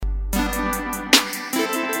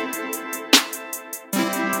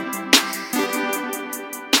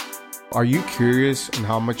Are you curious on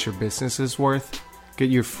how much your business is worth? Get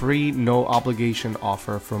your free no obligation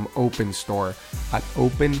offer from OpenStore at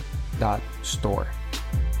open.store.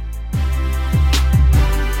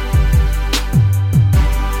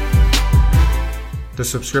 The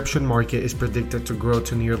subscription market is predicted to grow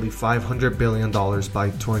to nearly $500 billion by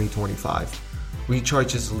 2025.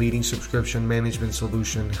 Recharge is a leading subscription management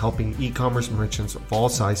solution helping e-commerce merchants of all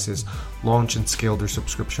sizes launch and scale their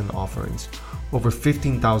subscription offerings. Over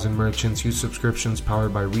 15,000 merchants use subscriptions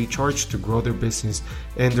powered by Recharge to grow their business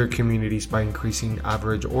and their communities by increasing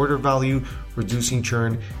average order value, reducing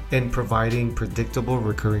churn, and providing predictable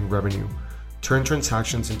recurring revenue. Turn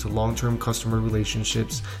transactions into long-term customer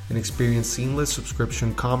relationships and experience seamless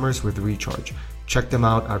subscription commerce with Recharge. Check them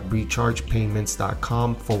out at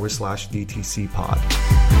rechargepayments.com/DTC pod.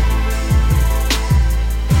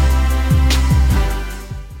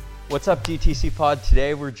 What's up, DTC pod?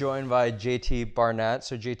 Today we're joined by JT Barnett.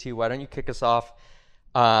 So JT, why don't you kick us off?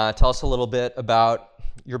 Tell us a little bit about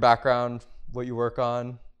your background, what you work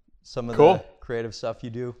on, some of the creative stuff you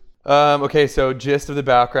do. Okay, so gist of the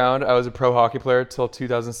background, I was a pro hockey player till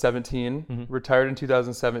 2017, retired in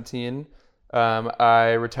 2017.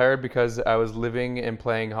 I retired because I was living and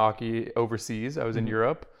playing hockey overseas. I was in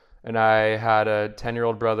Europe, and I had a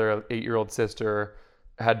 10-year-old brother, an 8-year-old sister,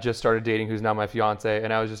 had just started dating, who's now my fiance,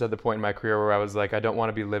 and I was just at the point in my career where I was like, I don't want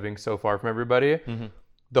to be living so far from everybody.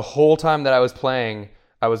 The whole time that I was playing,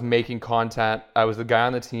 I was making content. I was the guy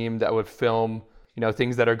on the team that would film,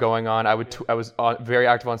 things that are going on. I was very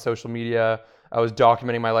active on social media. I was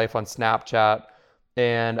documenting my life on Snapchat,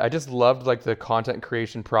 and I just loved like the content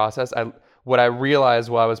creation process. What I realized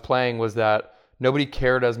while I was playing was that nobody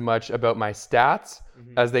cared as much about my stats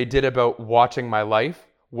as they did about watching my life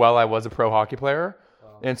while I was a pro hockey player.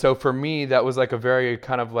 Wow. And so for me, that was like a very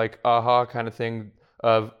kind of like aha kind of thing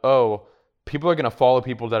of, people are going to follow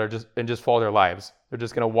people that are just follow their lives. They're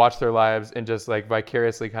just going to watch their lives and just like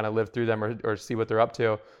vicariously kind of live through them or see what they're up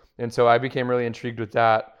to. And so I became really intrigued with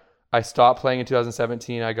that. I stopped playing in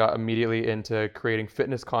 2017. I got immediately into creating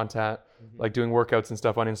fitness content, like doing workouts and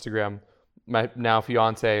stuff on Instagram. My now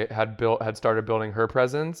fiance had started building her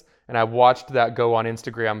presence, and I watched that go on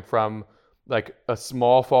Instagram from like a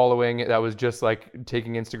small following that was just like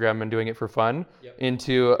taking Instagram and doing it for fun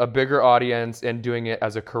into a bigger audience and doing it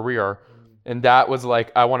as a career. And that was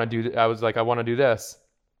like, I want to do this.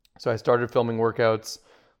 So I started filming workouts.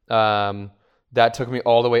 That took me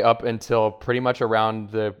all the way up until pretty much around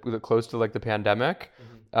the close to like the pandemic,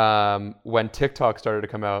 when TikTok started to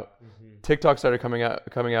come out. TikTok started coming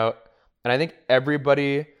out. And I think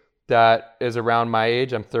everybody that is around my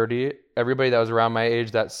age, I'm 30, everybody that was around my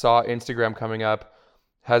age that saw Instagram coming up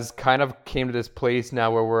has kind of came to this place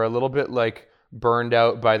now where we're a little bit like burned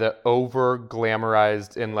out by the over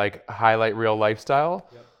glamorized and like highlight reel lifestyle.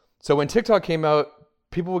 So when TikTok came out,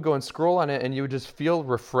 people would go and scroll on it and you would just feel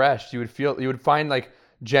refreshed. You would find like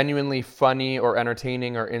genuinely funny or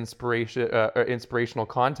entertaining or inspirational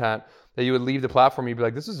content that you would leave the platform. You'd be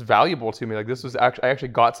like, this is valuable to me. Like this was I actually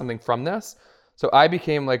got something from this. So I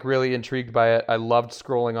became like really intrigued by it. I loved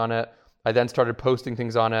scrolling on it. I then started posting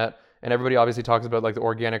things on it. And everybody obviously talks about like the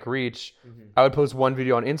organic reach. I would post one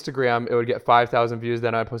video on Instagram, it would get 5,000 views.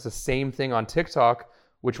 Then I'd post the same thing on TikTok,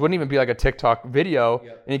 which wouldn't even be like a TikTok video,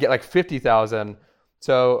 and you get like 50,000.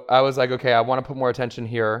 So I was like, okay, I want to put more attention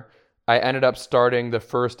here. I ended up starting the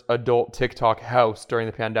first adult TikTok house during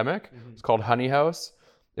the pandemic. It's called Honey House.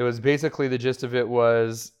 It was basically, the gist of it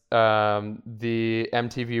was the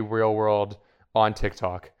MTV Real World on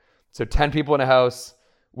TikTok. So 10 people in a house.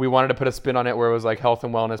 We wanted to put a spin on it where it was like health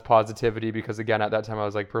and wellness, positivity, because again, at that time I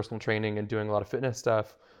was like personal training and doing a lot of fitness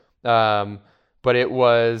stuff. But it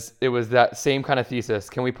was that same kind of thesis.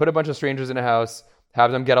 Can we put a bunch of strangers in a house,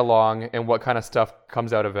 have them get along, and what kind of stuff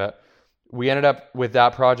comes out of it? We ended up with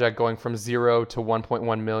that project going from 0 to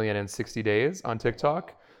 1.1 million in 60 days on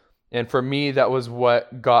TikTok. And for me, that was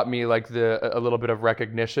what got me like a little bit of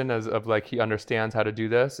recognition of like, he understands how to do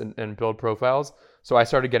this and build profiles. So I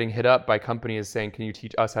started getting hit up by companies saying, can you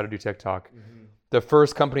teach us how to do TikTok? The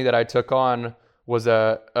first company that I took on was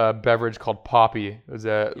a beverage called Poppy. It was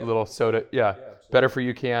a little soda. Better for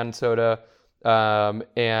you can soda.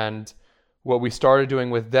 And what we started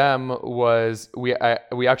doing with them was I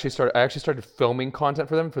actually started filming content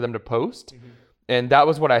for them to post. And that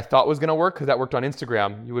was what I thought was going to work, because that worked on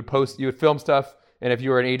Instagram. You would film stuff, and if you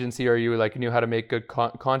were an agency or you like knew how to make good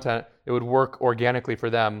content, it would work organically for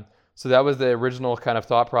them. So that was the original kind of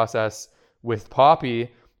thought process with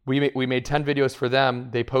Poppy. We made 10 videos for them.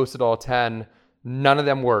 They posted all 10. None of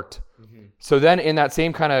them worked. So then in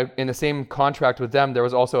the same contract with them, there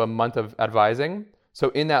was also a month of advising. So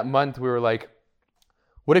in that month, we were like,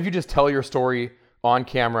 What if you just tell your story on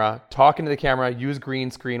camera, talk into the camera, use green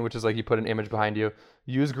screen, which is like you put an image behind you,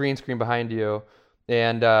 use green screen behind you,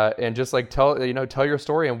 and just like tell your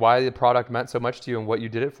story and why the product meant so much to you and what you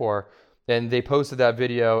did it for. And they posted that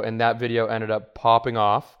video, and that video ended up popping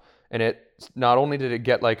off. And it not only did it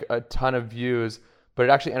get like a ton of views, but it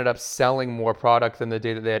actually ended up selling more product than the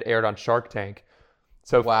day that they had aired on Shark Tank.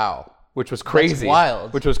 So wow, which was crazy. That's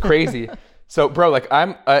wild. Which was crazy. So bro, like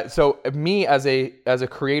I'm so me as a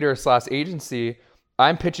creator / agency,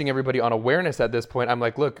 I'm pitching everybody on awareness at this point. I'm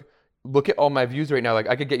like, look at all my views right now. Like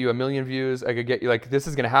I could get you 1 million views. I could get you, like, this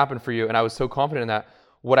is going to happen for you. And I was so confident in that.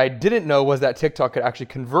 What I didn't know was that TikTok could actually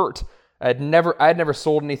convert. I had never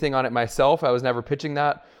sold anything on it myself. I was never pitching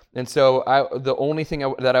that. And so the only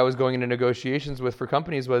thing that I was going into negotiations with for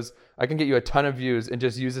companies was, I can get you a ton of views and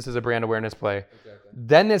just use this as a brand awareness play. Exactly.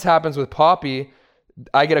 Then this happens with Poppy.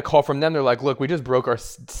 I get a call from them. They're like, look, we just broke our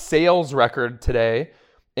sales record today.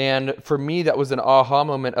 And for me, that was an aha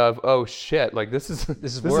moment of, oh shit, like this is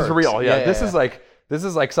real. Yeah, this is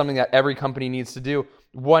like something that every company needs to do.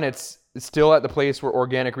 One, it's still at the place where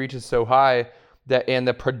organic reach is so high and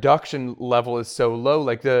the production level is so low.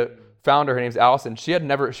 Like the founder, her name's Allison. She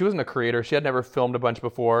wasn't a creator. She had never filmed a bunch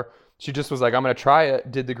before. She just was like, I'm going to try it,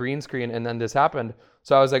 did the green screen, and then this happened.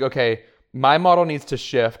 So I was like, okay, my model needs to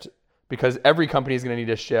shift, because every company is going to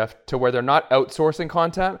need to shift to where they're not outsourcing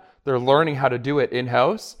content. They're learning how to do it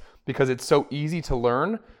in-house, because it's so easy to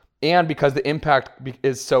learn, and because the impact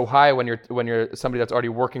is so high when you're somebody that's already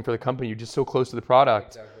working for the company. You're just so close to the product.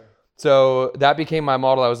 Exactly. So that became my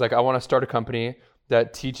model. I was like, I want to start a company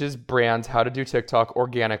that teaches brands how to do TikTok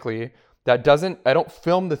organically. I don't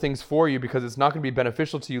film the things for you, because it's not going to be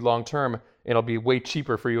beneficial to you long term. It'll be way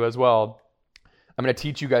cheaper for you as well. I'm going to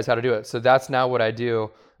teach you guys how to do it. So that's now what I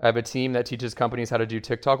do. I have a team that teaches companies how to do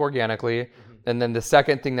TikTok organically. Mm-hmm. And then the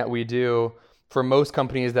second thing that we do for most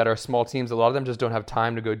companies that are small teams, a lot of them just don't have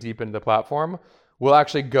time to go deep into the platform. We'll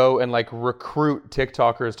actually go and like recruit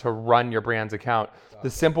TikTokers to run your brand's account. The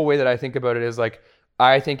simple way that I think about it is like,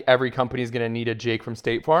 I think every company is going to need a Jake from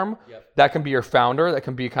State Farm. Yep. That can be your founder. That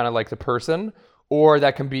can be kind of like the person, or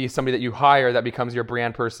that can be somebody that you hire that becomes your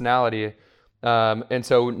brand personality. And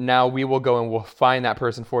so now we will go and we'll find that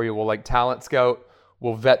person for you. We'll like talent scout.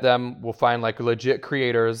 We'll vet them. We'll find like legit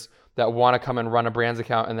creators that want to come and run a brand's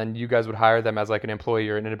account. And then you guys would hire them as like an employee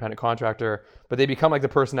or an independent contractor, but they become like the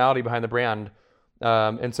personality behind the brand.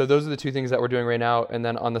 And so those are the two things that we're doing right now. And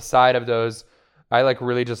then on the side of those, I like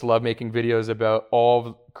really just love making videos about all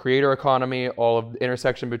of creator economy, all of the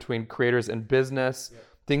intersection between creators and business,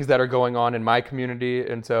 things that are going on in my community.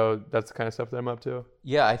 And so that's the kind of stuff that I'm up to.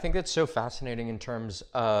 Yeah, I think that's so fascinating in terms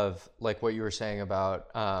of like what you were saying about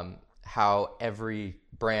how every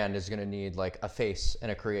brand is going to need like a face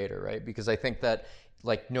and a creator, right? Because I think that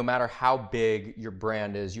like no matter how big your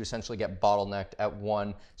brand is, you essentially get bottlenecked at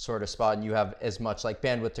one sort of spot, and you have as much like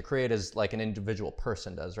bandwidth to create as like an individual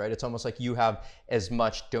person does, right? It's almost like you have as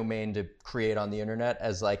much domain to create on the internet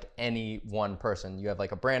as like any one person. You have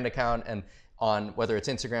like a brand account, and on whether it's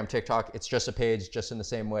Instagram, TikTok, it's just a page, just in the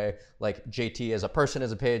same way like JT as a person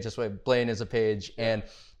is a page, just way Blaine is a page,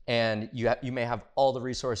 and you may have all the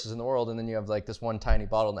resources in the world, and then you have like this one tiny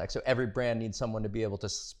bottleneck. So every brand needs someone to be able to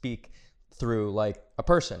speak through like a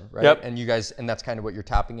person, right? Yep. And that's kind of what you're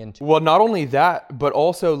tapping into. Well, not only that, but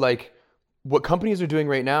also like what companies are doing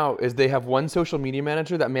right now is they have one social media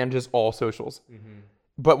manager that manages all socials. Mm-hmm.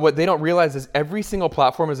 But what they don't realize is every single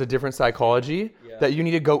platform is a different psychology that you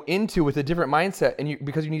need to go into with a different mindset, and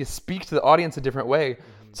because you need to speak to the audience a different way.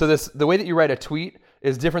 Mm-hmm. So the way that you write a tweet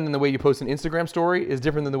is different than the way you post an Instagram story, is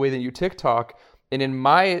different than the way that you TikTok. And in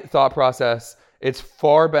my thought process, it's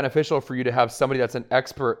far beneficial for you to have somebody that's an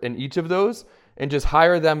expert in each of those and just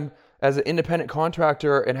hire them as an independent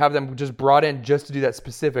contractor and have them just brought in just to do that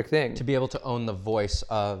specific thing. To be able to own the voice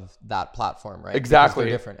of that platform, right? Exactly. Because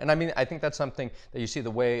they're different. And I mean, I think that's something that you see the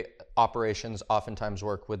way operations oftentimes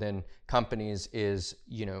work within companies is,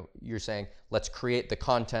 you're saying, let's create the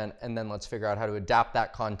content and then let's figure out how to adapt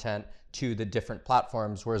that content to the different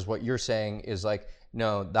platforms. Whereas what you're saying is like,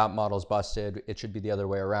 no, that model's busted. It should be the other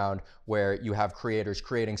way around, where you have creators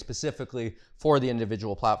creating specifically for the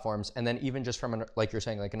individual platforms. And then even just from like you're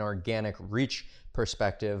saying, like an organic reach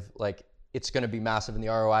perspective, like it's going to be massive and the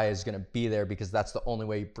ROI is going to be there because that's the only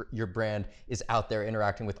way your brand is out there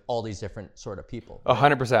interacting with all these different sort of people.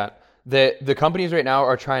 100%. The companies right now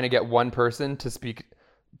are trying to get one person to speak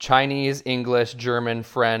Chinese, English, German,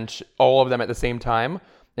 French, all of them at the same time.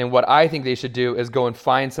 And what I think they should do is go and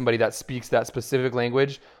find somebody that speaks that specific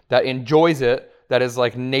language, that enjoys it, that is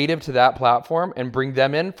like native to that platform, and bring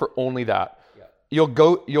them in for only that. Yeah.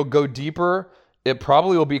 You'll go deeper it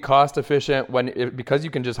probably will be cost efficient because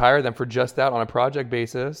you can just hire them for just that on a project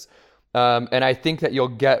basis. And I think that you'll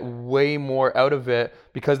get way more out of it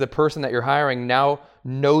because the person that you're hiring now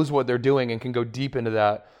knows what they're doing and can go deep into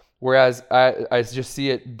that. Whereas I just see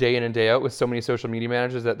it day in and day out with so many social media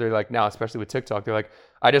managers that they're like now, especially with TikTok, they're like,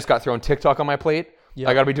 I just got thrown TikTok on my plate. Yeah.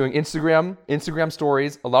 I got to be doing Instagram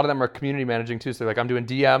stories. A lot of them are community managing too. So like I'm doing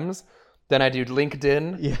DMs, then I do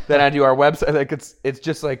LinkedIn, then I do our website. Like it's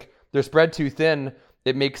just like they're spread too thin.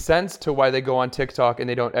 It makes sense to why they go on TikTok and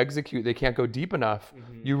they don't execute. They can't go deep enough.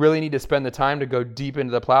 Mm-hmm. You really need to spend the time to go deep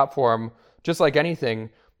into the platform, just like anything.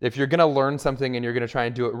 If you're going to learn something and you're going to try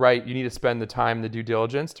and do it right, you need to spend the time, the due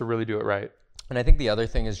diligence to really do it right. And I think the other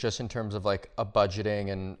thing is just in terms of like a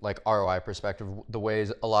budgeting and like ROI perspective, the ways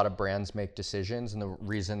a lot of brands make decisions and the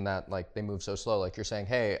reason that like they move so slow. Like you're saying,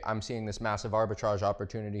 hey, I'm seeing this massive arbitrage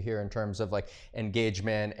opportunity here in terms of like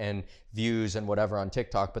engagement and views and whatever on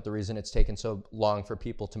TikTok. But the reason it's taken so long for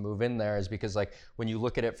people to move in there is because like when you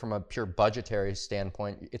look at it from a pure budgetary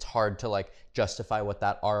standpoint, it's hard to like justify what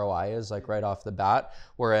that ROI is like right off the bat.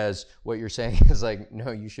 Whereas what you're saying is like,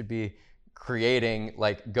 no, you should be creating,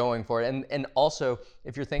 like going for it. And also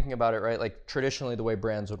if you're thinking about it, right, like traditionally the way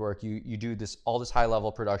brands would work, you do all this high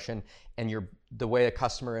level production and the way a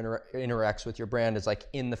customer interacts with your brand is like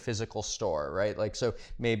in the physical store, right? Like, so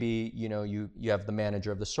maybe, you have the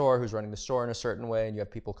manager of the store who's running the store in a certain way and you have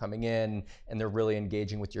people coming in and they're really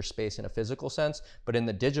engaging with your space in a physical sense. But in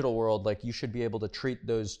the digital world, like you should be able to treat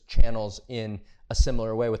those channels in a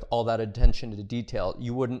similar way with all that attention to detail.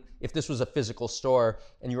 You wouldn't, if this was a physical store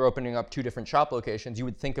and you were opening up 2 different shop locations, you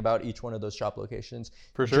would think about each one of those shop locations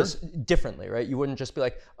for sure just differently, right? You wouldn't just be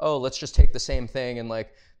like, oh, let's just take the same thing and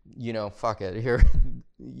like, fuck it, here,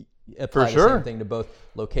 apply for sure the same thing to both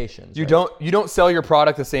locations. You right? You don't sell your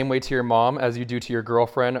product the same way to your mom as you do to your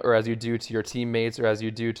girlfriend or as you do to your teammates or as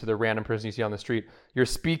you do to the random person you see on the street. You're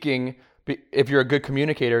speaking, if you're a good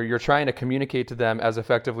communicator, you're trying to communicate to them as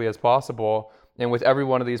effectively as possible. And with every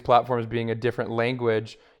one of these platforms being a different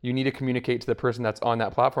language, you need to communicate to the person that's on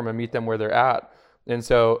that platform and meet them where they're at. And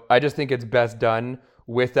so I just think it's best done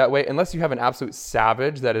with that way, unless you have an absolute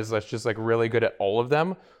savage that is just like really good at all of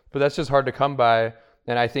them. But that's just hard to come by.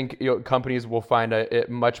 And I think companies will find it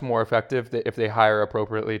much more effective if they hire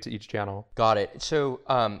appropriately to each channel. Got it. So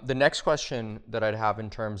the next question that I'd have in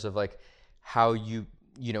terms of like how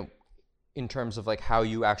in terms of like how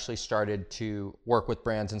you actually started to work with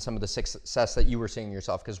brands and some of the success that you were seeing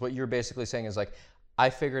yourself. Because what you're basically saying is like, I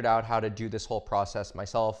figured out how to do this whole process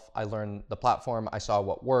myself. I learned the platform. I saw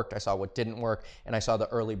what worked. I saw what didn't work. And I saw the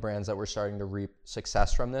early brands that were starting to reap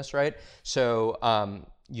success from this, right? So,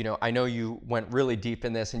 I know you went really deep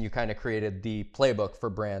in this and you kind of created the playbook for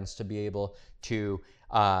brands to be able to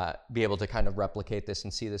kind of replicate this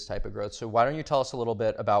and see this type of growth. So why don't you tell us a little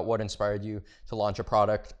bit about what inspired you to launch a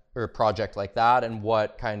product or a project like that and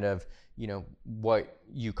what kind of, what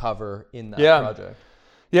you cover in that project?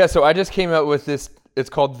 Yeah, so I just came out with this, it's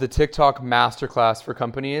called the TikTok Masterclass for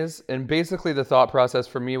companies. And basically the thought process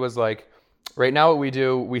for me was like, right now what we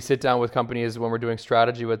do, we sit down with companies when we're doing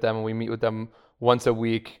strategy with them and we meet with them once a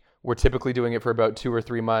week. We're typically doing it for about 2 or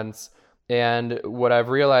 3 months. And what I've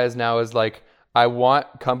realized now is like, I want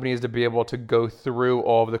companies to be able to go through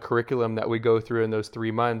all of the curriculum that we go through in those 3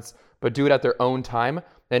 months, but do it at their own time.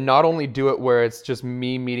 And not only do it where it's just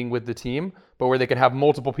me meeting with the team, but where they can have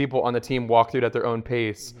multiple people on the team walk through it at their own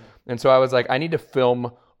pace. Mm-hmm. And so I was like, I need to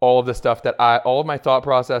film all of the stuff all of my thought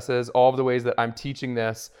processes, all of the ways that I'm teaching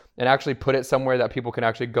this, and actually put it somewhere that people can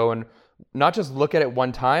actually go and not just look at it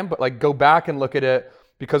one time, but like go back and look at it.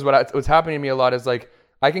 Because what's happening to me a lot is like,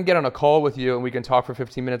 I can get on a call with you and we can talk for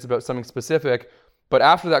 15 minutes about something specific. But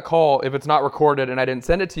after that call, if it's not recorded and I didn't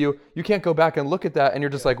send it to you, you can't go back and look at that. And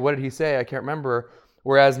you're just like, what did he say? I can't remember.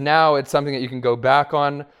 Whereas now it's something that you can go back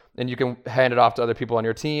on and you can hand it off to other people on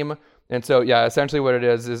your team. And so, yeah, essentially what it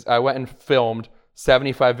is I went and filmed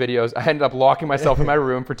 75 videos. I ended up locking myself in my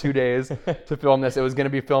room for 2 days to film this. It was going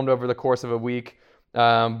to be filmed over the course of a week.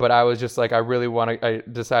 But I was just like, I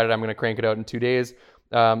decided I'm going to crank it out in 2 days.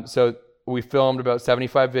 So we filmed about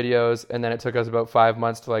 75 videos and then it took us about 5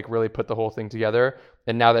 months to like really put the whole thing together.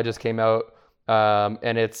 And now that just came out,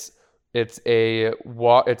 and it's a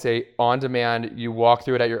on demand, you walk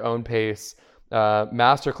through it at your own pace,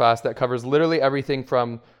 masterclass that covers literally everything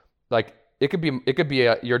from like, it could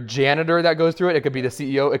be your janitor that goes through it. It could be the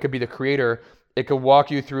CEO. It could be the creator. It could walk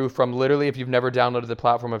you through from literally, if you've never downloaded the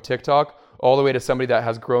platform of TikTok, all the way to somebody that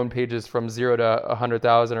has grown pages from 0 to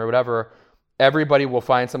 100,000 or whatever. Everybody will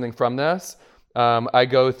find something from this. I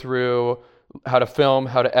go through how to film,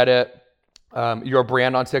 how to edit, your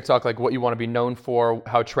brand on TikTok, like what you want to be known for,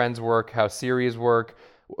 how trends work, how series work,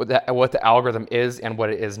 what the algorithm is and what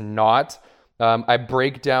it is not. I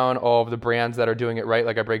break down all of the brands that are doing it right.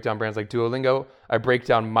 Like I break down brands like Duolingo. I break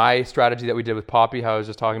down my strategy that we did with Poppy, how I was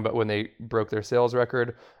just talking about when they broke their sales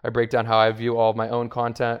record. I break down how I view all of my own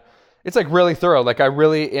content. It's like really thorough. Like I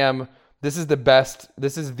really am, this is the best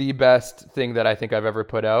thing that I think I've ever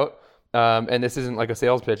put out. And this isn't like a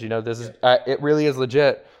sales pitch, it really is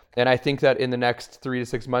legit. And I think that in the next 3 to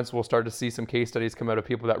 6 months, we'll start to see some case studies come out of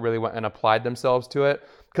people that really went and applied themselves to it.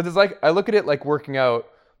 Because it's like, I look at it like working out.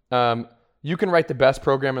 You can write the best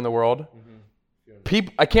program in the world.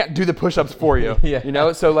 I can't do the push-ups for you,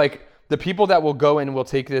 So like the people that will go in and will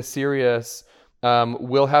take this serious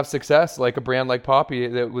will have success. Like a brand like Poppy,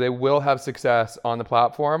 they will have success on the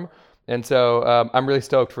platform. And so I'm really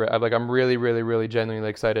stoked for it. I'm really, really, really genuinely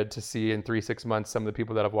excited to see in 3-6 months some of the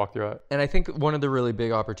people that have walked through it. And I think one of the really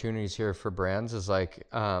big opportunities here for brands is like,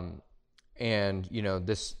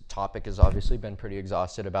 this topic has obviously been pretty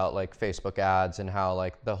exhausted about like Facebook ads and how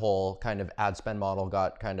like the whole kind of ad spend model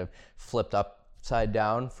got kind of flipped upside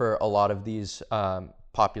down for a lot of these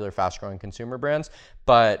popular, fast-growing consumer brands.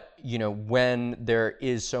 But when there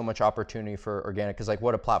is so much opportunity for organic, because like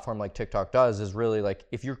what a platform like TikTok does is really like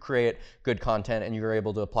if you create good content and you're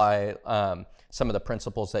able to apply some of the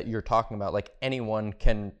principles that you're talking about, like anyone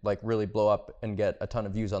can like really blow up and get a ton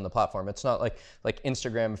of views on the platform. It's not like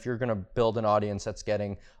Instagram. If you're going to build an audience that's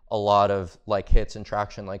getting a lot of like hits and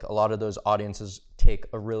traction, like a lot of those audiences take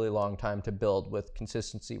a really long time to build with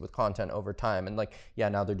consistency with content over time. And like,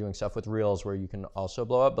 now they're doing stuff with Reels where you can also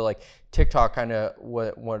blow up, but like TikTok kind of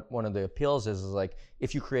what one of the appeals is like,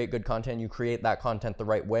 if you create good content, you create that content the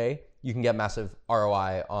right way, you can get massive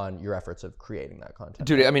ROI on your efforts of creating that content.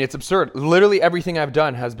 Dude, I mean, it's absurd. Literally everything I've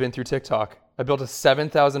done has been through TikTok. I built a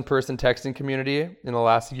 7,000 person texting community in the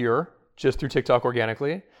last year just through TikTok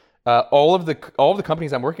organically. All of the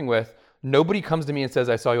companies I'm working with, nobody comes to me and says,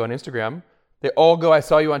 I saw you on Instagram. They all go, I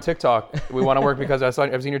saw you on TikTok. We want to work because I've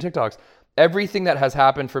seen your TikToks. Everything that has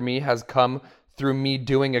happened for me has come through me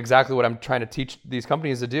doing exactly what I'm trying to teach these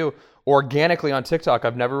companies to do organically on TikTok.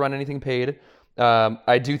 I've never run anything paid.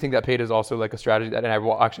 I do think that paid is also like a strategy and I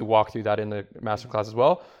will actually walk through that in the masterclass as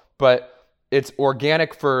well. But it's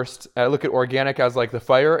organic first. I look at organic as like the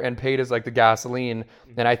fire and paid as like the gasoline.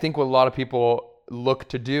 And I think what a lot of people look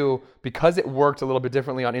to do, because it worked a little bit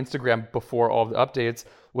differently on Instagram before all the updates,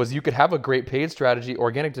 was you could have a great paid strategy.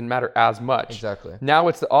 Organic didn't matter as much. Exactly. Now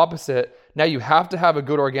it's the opposite. Now you have to have a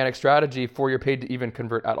good organic strategy for your paid to even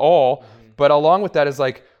convert at all. But along with that is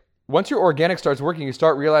like, once your organic starts working, you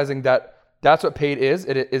start realizing that that's what paid is.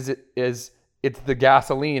 It's the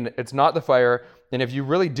gasoline. It's not the fire. And if you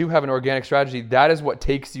really do have an organic strategy, that is what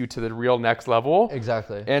takes you to the real next level.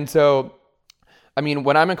 Exactly. And so, I mean,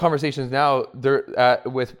 when I'm in conversations now,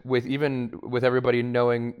 with everybody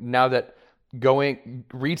knowing now that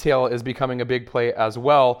retail is becoming a big play as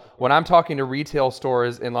well. When I'm talking to retail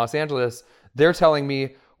stores in Los Angeles, they're telling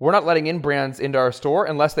me we're not letting in brands into our store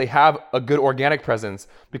unless they have a good organic presence,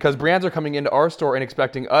 because brands are coming into our store and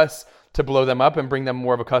expecting us to blow them up and bring them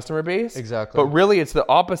more of a customer base. Exactly. But really it's the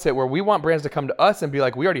opposite, where we want brands to come to us and be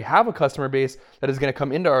like, we already have a customer base that is going to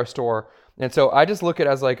come into our store. And so I just look at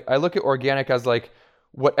organic as like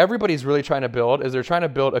what everybody's really trying to build is they're trying to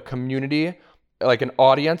build a community, like an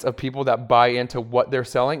audience of people that buy into what they're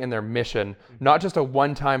selling and their mission, not just a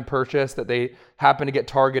one-time purchase that they happen to get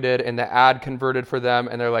targeted and the ad converted for them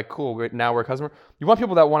and they're like, cool, now we're a customer. You want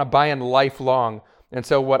people that want to buy in lifelong. And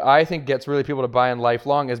so what I think gets really people to buy in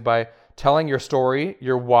lifelong is by telling your story,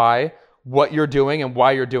 your why, what you're doing and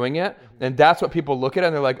why you're doing it. And that's what people look at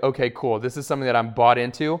and they're like, okay, cool. This is something that I'm bought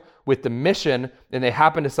into with the mission, and they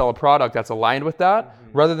happen to sell a product that's aligned with that,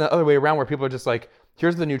 rather than the other way around where people are just like,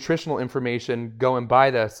 here's the nutritional information, go and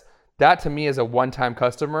buy this. That to me is a one-time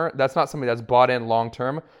customer. That's not somebody that's bought in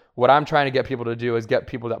long-term. What I'm trying to get people to do is get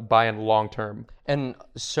people that buy in long-term. And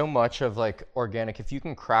so much of like organic, if you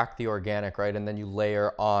can crack the organic, right, and then you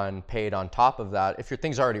layer on paid on top of that, if your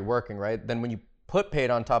thing's already working, right, then when you put paid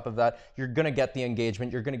on top of that, you're going to get the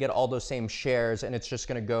engagement, you're going to get all those same shares, and it's just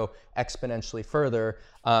going to go exponentially further.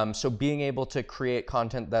 So being able to create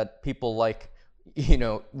content that people like,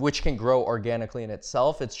 which can grow organically in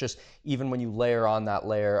itself, it's just, even when you layer on that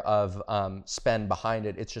layer of spend behind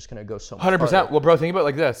it, it's just going to go so much 100%. farther. Well, bro, think about it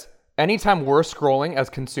like this. Anytime we're scrolling as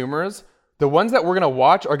consumers, the ones that we're going to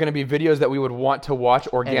watch are going to be videos that we would want to watch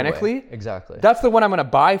organically. Anyway, exactly. That's the one I'm going to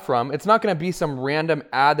buy from. It's not going to be some random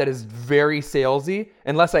ad that is very salesy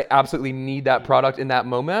unless I absolutely need that product in that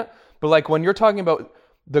moment. But like when you're talking about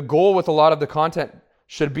the goal with a lot of the content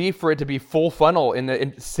should be for it to be full funnel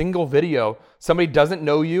in single video. Somebody doesn't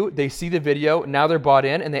know you, they see the video, now they're bought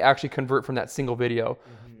in and they actually convert from that single video.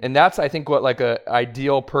 And that's, I think, what like a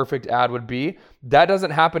ideal perfect ad would be. That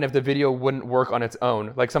doesn't happen if the video wouldn't work on its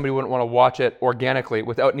own. Like somebody wouldn't want to watch it organically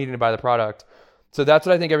without needing to buy the product. So that's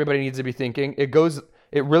what I think everybody needs to be thinking.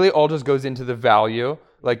 It really all just goes into the value.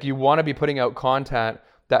 Like you want to be putting out content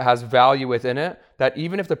that has value within it, that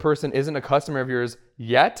even if the person isn't a customer of yours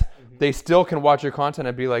yet, they still can watch your content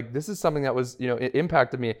and be like, this is something that was, it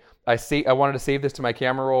impacted me. I wanted to save this to my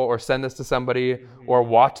camera roll or send this to somebody or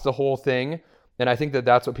watch the whole thing. And I think that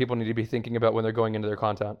that's what people need to be thinking about when they're going into their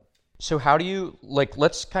content. So how do you,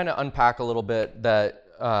 let's kind of unpack a little bit that,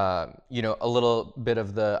 a little bit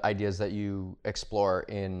of the ideas that you explore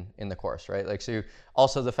in the course, right? Like, so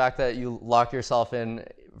also the fact that you lock yourself in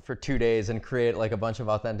for 2 days and create like a bunch of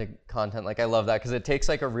authentic content. Like, I love that because it takes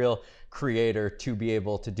like a real creator to be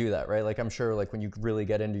able to do that, right? Like, I'm sure like when you really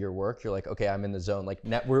get into your work, you're like, okay, I'm in the zone. Like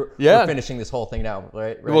we're finishing this whole thing now,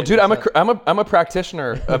 right? Well, dude, I'm a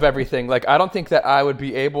practitioner of everything. Like, I don't think that I would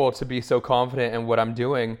be able to be so confident in what I'm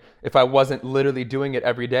doing if I wasn't literally doing it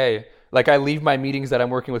every day. Like, I leave my meetings that I'm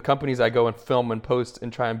working with companies, I go and film and post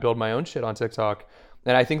and try and build my own shit on TikTok.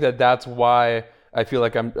 And I think that that's why I feel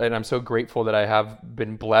like I'm so grateful that I have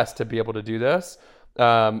been blessed to be able to do this.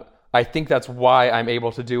 I think that's why I'm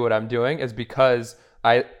able to do what I'm doing, is because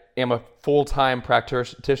I am a full-time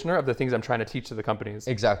practitioner of the things I'm trying to teach to the companies.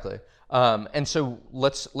 Exactly. And so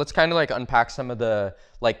let's kind of like unpack some of the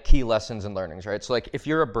like key lessons and learnings, right? So like if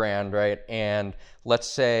you're a brand, right, and let's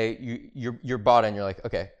say you're bought in, you're like,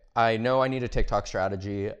 okay, I know I need a TikTok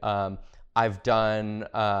strategy. I've done,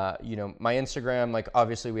 my Instagram, like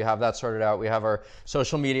obviously we have that sorted out. We have our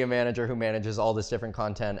social media manager who manages all this different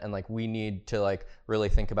content, and like we need to like really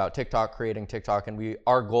think about TikTok, creating TikTok. And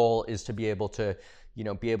our goal is to be able to,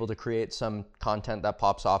 create some content that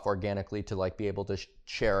pops off organically to like be able to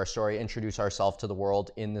share our story, introduce ourselves to the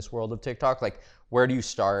world in this world of TikTok. Like, where do you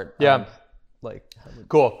start? Yeah.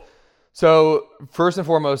 Cool. So first and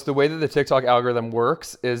foremost, the way that the TikTok algorithm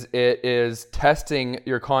works is it is testing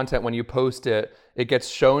your content when you post it. It gets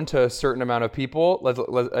shown to a certain amount of people.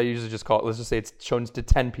 I usually just call it, let's just say it's shown to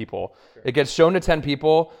 10 people. Sure. It gets shown to 10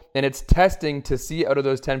 people, and it's testing to see out of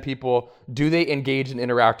those 10 people, do they engage and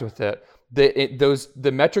interact with it?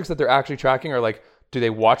 The metrics that they're actually tracking are like, do they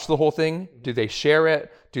watch the whole thing? Do they share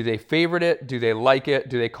it? Do they favorite it? Do they like it?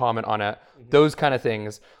 Do they comment on it? Those kind of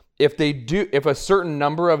things. If a certain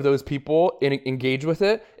number of those people engage with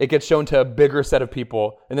it, it gets shown to a bigger set of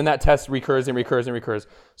people. And then that test recurs and recurs and recurs.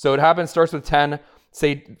 So it starts with 10,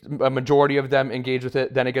 say a majority of them engage with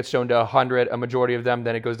it, then it gets shown to 100, a majority of them,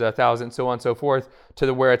 then it goes to 1,000, so on and so forth,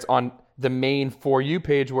 to where it's on the main For You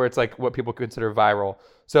page where it's like what people consider viral.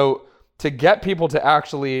 So to get people to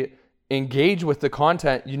actually engage with the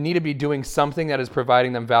content, you need to be doing something that is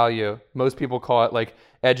providing them value. Most people call it like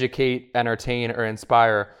educate, entertain, or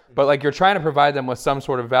inspire. But like you're trying to provide them with some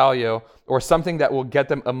sort of value or something that will get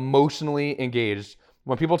them emotionally engaged.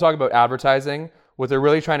 When people talk about advertising, what they're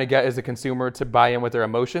really trying to get is the consumer to buy in with their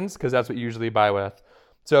emotions, because that's what you usually buy with.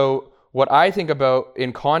 So what I think about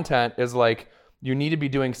in content is like you need to be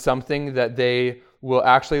doing something that they will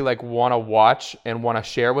actually like want to watch and want to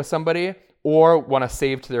share with somebody, or want to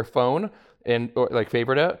save to their phone or like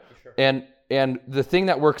favorite it. Sure. And the thing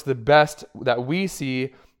that works the best that we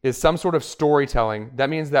see is some sort of storytelling. That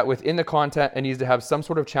means that within the content, it needs to have some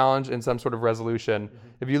sort of challenge and some sort of resolution. Mm-hmm.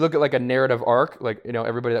 If you look at like a narrative arc, like,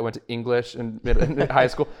 everybody that went to English in high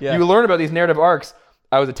school, yeah. You learn about these narrative arcs.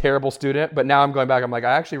 I was a terrible student, but now I'm going back. I'm like,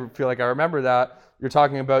 I actually feel like I remember that. You're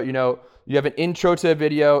talking about, you have an intro to a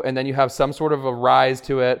video, and then you have some sort of a rise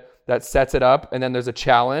to it that sets it up, and then there's a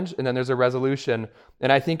challenge, and then there's a resolution.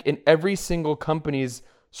 And I think in every single company's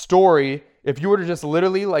story, if you were to just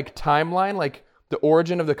literally like timeline, like the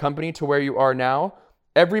origin of the company to where you are now,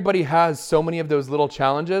 everybody has so many of those little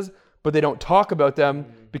challenges, but they don't talk about them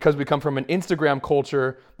because we come from an Instagram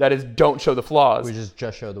culture that is don't show the flaws. We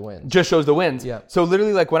just show the wins. Just shows the wins. Yeah. So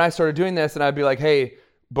literally like when I started doing this, and I'd be like, hey,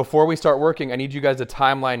 before we start working, I need you guys to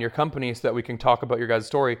timeline your company so that we can talk about your guys'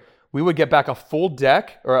 story. We would get back a full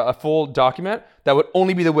deck or a full document that would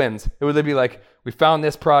only be the wins. It would be like, we found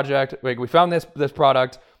this project, like we found this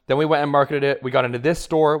product, then we went and marketed it, we got into this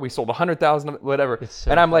store, we sold 100,000, whatever.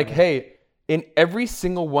 And I'm like, hey, in every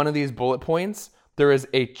single one of these bullet points, there is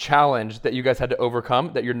a challenge that you guys had to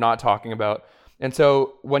overcome that you're not talking about. And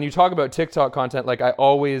so when you talk about TikTok content, like I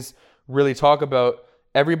always really talk about,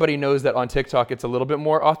 everybody knows that on TikTok, it's a little bit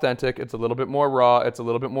more authentic, it's a little bit more raw, it's a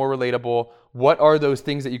little bit more relatable. What are those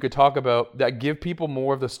things that you could talk about that give people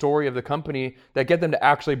more of the story of the company, that get them to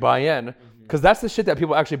actually buy in? Because that's the shit that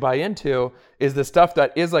people actually buy into, is the stuff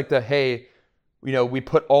that is like the, hey, we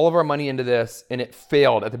put all of our money into this and it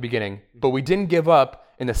failed at the beginning, but we didn't give up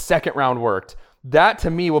and the second round worked. that to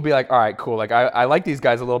me will be like, all right, cool. Like I like these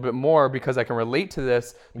guys a little bit more because I can relate to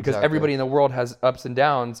this, because everybody in the world has ups and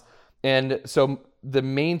downs. And so the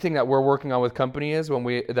main thing that we're working on with companies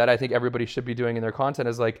that I think everybody should be doing in their content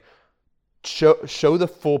is like show the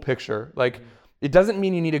full picture. Like it doesn't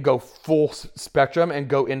mean you need to go full spectrum and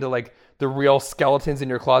go into like the real skeletons in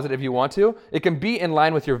your closet if you want to. It can be in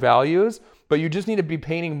line with your values, but you just need to be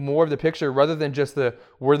painting more of the picture rather than just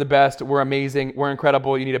we're the best, we're amazing, we're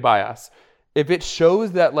incredible, you need to buy us. If it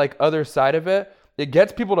shows that like other side of it, it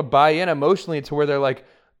gets people to buy in emotionally to where they're like,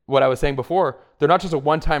 what I was saying before, they're not just a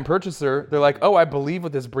one-time purchaser. They're like, oh, I believe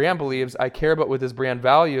what this brand believes. I care about what this brand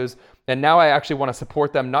values. And now I actually want to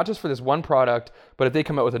support them, not just for this one product, but if they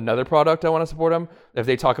come out with another product, I want to support them. If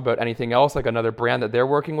they talk about anything else, like another brand that they're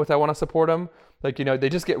working with, I want to support them. Like, they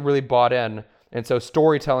just get really bought in. And so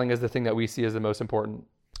storytelling is the thing that we see as the most important.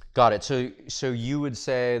 Got it. So you would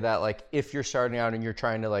say that like if you're starting out and you're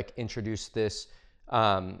trying to like introduce this,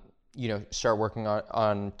 start working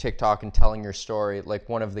on TikTok and telling your story, like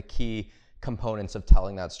one of the key components of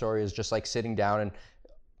telling that story is just like sitting down, and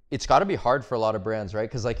it's got to be hard for a lot of brands, right?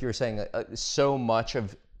 Because like you were saying, so much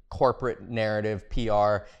of corporate narrative,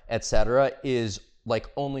 PR, etc., is like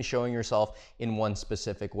only showing yourself in one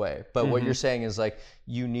specific way. But what you're saying is like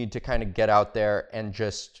you need to kind of get out there and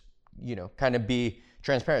just kind of be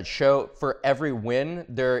transparent. Show for every win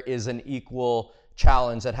there is an equal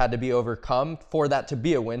challenge that had to be overcome for that to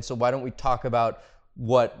be a win. So why don't we talk about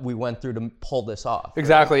what we went through to pull this off?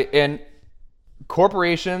 Exactly. And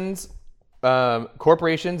corporations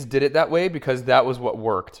did it that way because that was what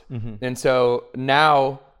worked. And so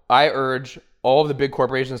now I urge all of the big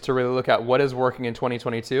corporations to really look at what is working in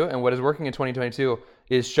 2022, and what is working in 2022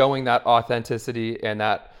 is showing that authenticity and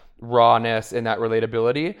that rawness and that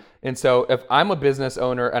relatability. And so if I'm a business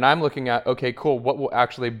owner and I'm looking at, okay, cool, what will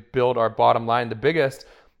actually build our bottom line the biggest,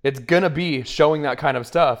 it's gonna be showing that kind of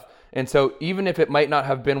stuff. And so even if it might not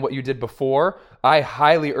have been what you did before, I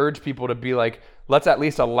highly urge people to be like, let's at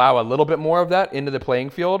least allow a little bit more of that into the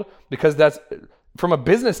playing field, because that's, from a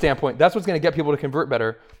business standpoint, that's what's gonna get people to convert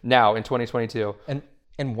better now in 2022.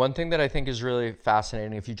 And one thing that I think is really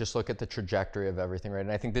fascinating, if you just look at the trajectory of everything, right?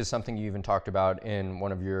 And I think this is something you even talked about in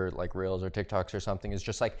one of your like reels or TikToks or something, is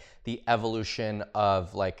just like the evolution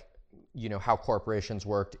of like, how corporations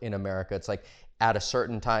worked in America. It's like at a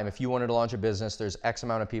certain time, if you wanted to launch a business, there's X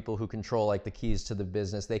amount of people who control like the keys to the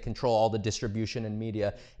business. They control all the distribution and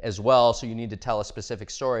media as well. So you need to tell a specific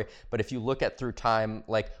story. But if you look at through time,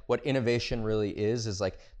 like what innovation really is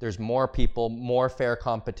like there's more people, more fair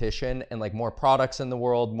competition, and like more products in the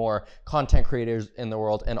world, more content creators in the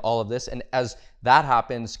world, and all of this. And as that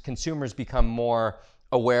happens, consumers become more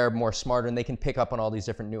aware, more smarter, and they can pick up on all these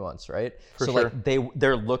different nuance, right? For sure. Like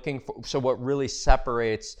they're looking for, so what really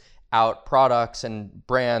separates out products and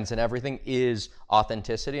brands and everything is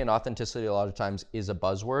authenticity, and authenticity a lot of times is a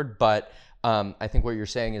buzzword. But I think what you're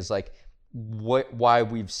saying is like why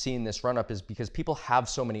we've seen this run up is because people have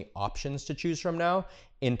so many options to choose from now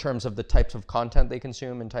in terms of the types of content they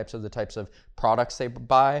consume and the types of products they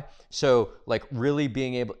buy. So like really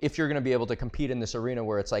being able, if you're going to be able to compete in this arena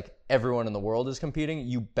where it's like everyone in the world is competing,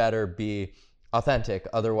 you better be authentic.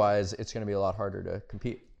 Otherwise it's going to be a lot harder to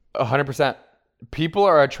compete. 100%. People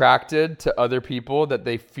are attracted to other people that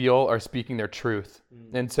they feel are speaking their truth.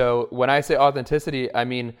 And so when I say authenticity, I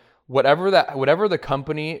mean whatever the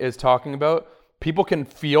company is talking about, people can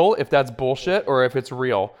feel if that's bullshit or if it's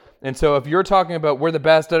real. And so if you're talking about we're the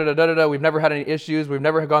best, we've never had any issues, we've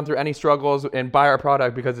never gone through any struggles, and buy our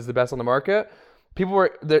product because it's the best on the market,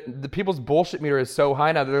 the people's bullshit meter is so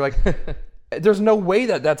high now that they're like, there's no way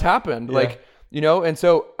that's happened. Yeah. Like, and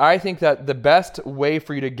so I think that the best way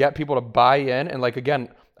for you to get people to buy in, and like, again,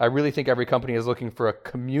 I really think every company is looking for a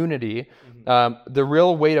community. The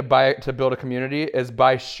real way to build a community is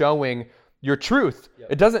by showing your truth.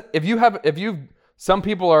 Yep. It doesn't, some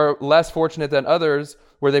people are less fortunate than others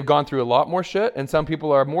where they've gone through a lot more shit, and some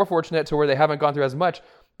people are more fortunate to where they haven't gone through as much,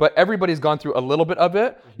 but everybody's gone through a little bit of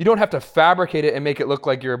it. You don't have to fabricate it and make it look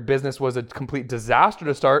like your business was a complete disaster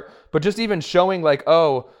to start, but just even showing like,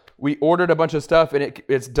 oh, we ordered a bunch of stuff and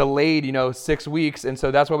it's delayed, 6 weeks. And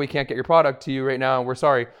so that's why we can't get your product to you right now. And we're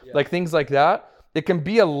sorry. Yeah. Like things like that. It can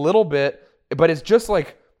be a little bit, but it's just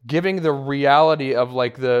like giving the reality of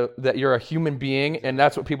like that you're a human being, and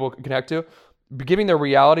that's what people connect to. Giving the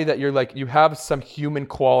reality that you're like, you have some human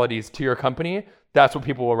qualities to your company. That's what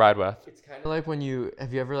people will ride with. It's kind of like when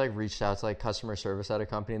have you ever like reached out to like customer service at a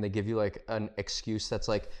company and they give you like an excuse that's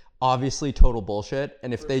like obviously total bullshit,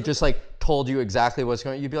 and if they just like told you exactly what's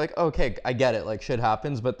going on, you'd be like, okay, I get it, like shit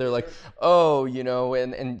happens, but they're like, oh,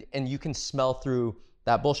 and you can smell through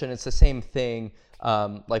that bullshit. And it's the same thing,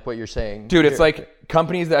 like what you're saying. Dude, it's like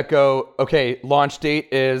companies that go, okay, launch date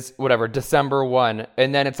is whatever, December 1.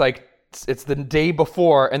 And then it's like, it's the day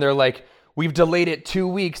before and they're like, we've delayed it 2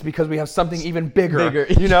 weeks because we have something even bigger.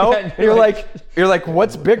 You know? Yeah, you're like,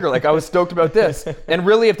 what's bigger? Like, I was stoked about this. And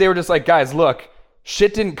really, if they were just like, guys, look,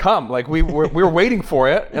 shit didn't come. Like, we were waiting for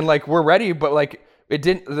it and like, we're ready, but like, it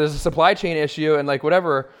didn't, there's a supply chain issue and like,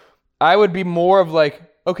 whatever. I would be more of like,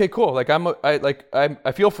 okay, cool. Like,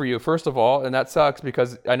 I feel for you, first of all, and that sucks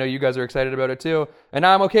because I know you guys are excited about it too. And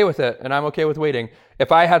I'm okay with it. And I'm okay with waiting.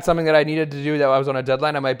 If I had something that I needed to do that I was on a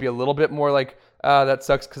deadline, I might be a little bit more like, that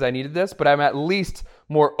sucks because I needed this, but I'm at least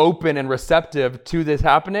more open and receptive to this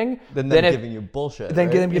happening than giving you bullshit. Than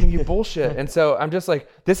them giving you bullshit. And so I'm just like,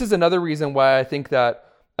 this is another reason why I think that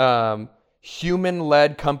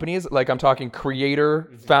human-led companies, like I'm talking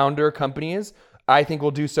creator, founder companies, I think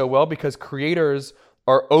will do so well because creators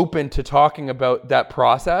are open to talking about that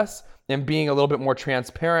process and being a little bit more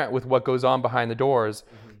transparent with what goes on behind the doors.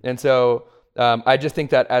 And so I just think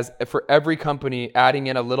that as for every company adding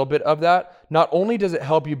in a little bit of that, not only does it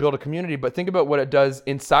help you build a community, but think about what it does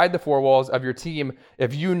inside the four walls of your team.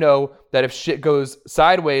 If you know that if shit goes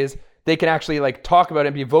sideways, they can actually like talk about it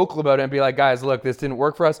and be vocal about it and be like, guys, look, this didn't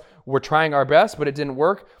work for us. We're trying our best, but it didn't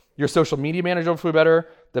work. Your social media manager will feel better.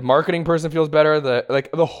 The marketing person feels better.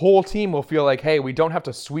 The whole team will feel like, hey, we don't have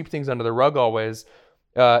to sweep things under the rug always.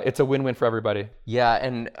 It's a win-win for everybody. Yeah,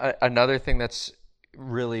 and another thing that's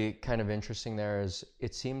really kind of interesting there is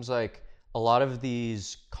it seems like a lot of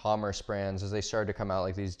these commerce brands, as they started to come out,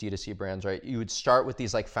 like these D2C brands, right? You would start with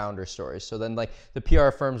these like founder stories. So then like the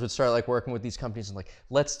PR firms would start like working with these companies and like,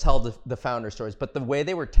 let's tell the founder stories. But the way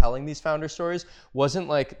they were telling these founder stories wasn't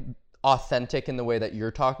like authentic in the way that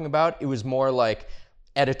you're talking about. It was more like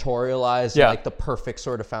editorialized, like the perfect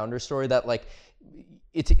sort of founder story that like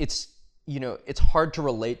it's you know, it's hard to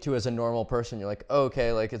relate to as a normal person. You're like, oh,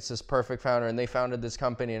 okay, like it's this perfect founder and they founded this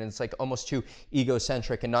company and it's like almost too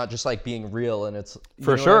egocentric and not just like being real. And it's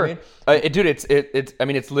for sure. Dude,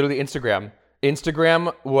 it's literally Instagram.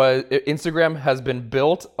 Instagram has been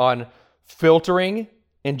built on filtering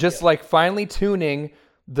and just like finely tuning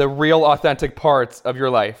the real authentic parts of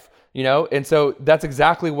your life, you know? And so that's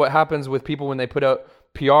exactly what happens with people when they put out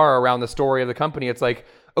PR around the story of the company. It's like,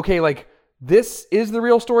 okay, like this is the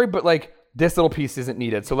real story, but like this little piece isn't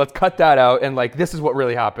needed. So let's cut that out. And like, this is what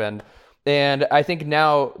really happened. And I think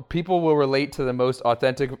now people will relate to the most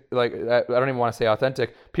authentic, like, I don't even want to say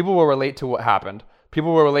authentic. People will relate to what happened.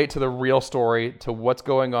 People will relate to the real story, to what's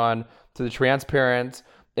going on, to the transparent.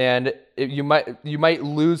 And you might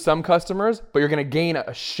lose some customers, but you're going to gain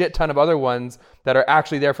a shit ton of other ones that are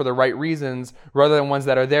actually there for the right reasons, rather than ones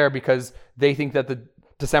that are there because they think that the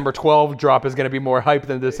December 12 drop is going to be more hype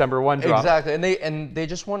than the December 1 drop. Exactly. And they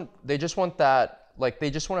just want that, like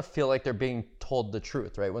they just want to feel like they're being told the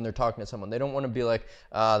truth, right? When they're talking to someone, they don't want to be like,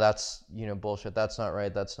 that's, you know, bullshit. That's not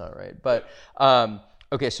right. That's not right. But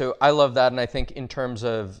okay, so I love that. And I think in terms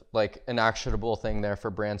of like an actionable thing there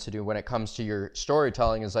for brands to do when it comes to your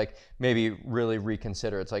storytelling is like maybe really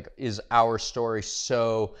reconsider. It's like, is our story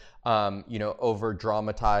so, you know, over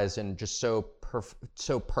dramatized and just so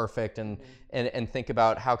perfect and think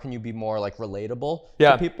about how can you be more like relatable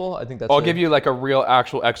to people. I think that's I'll give you like a real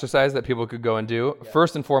actual exercise that people could go and do.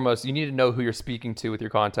 First and foremost, you need to know who you're speaking to with your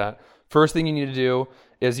content. First thing you need to do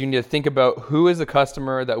is you need to think about who is the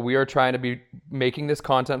customer that we are trying to be making this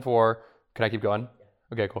content for. Can I keep going?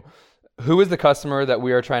 Okay, cool. Who is the customer that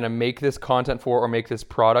we are trying to make this content for or make this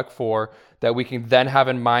product for that we can then have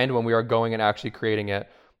in mind when we are going and actually creating it?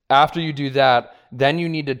 After you do that, then you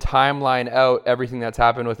need to timeline out everything that's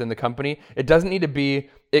happened within the company. It doesn't need to be,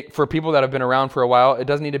 for people that have been around for a while, it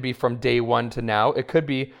doesn't need to be from day one to now. It could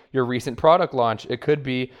be your recent product launch. It could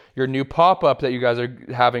be your new pop-up that you guys are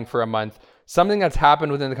having for a month. Something that's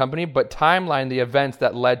happened within the company, but timeline the events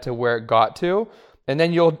that led to where it got to. And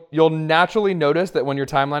then you'll naturally notice that when you're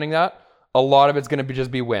timelining that, a lot of it's going to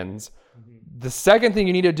just be wins. The second thing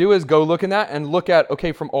you need to do is go look in that and look at,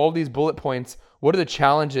 okay, from all these bullet points, what are the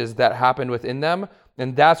challenges that happened within them?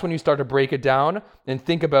 And that's when you start to break it down and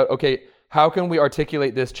think about, okay, how can we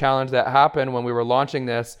articulate this challenge that happened when we were launching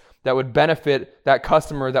this that would benefit that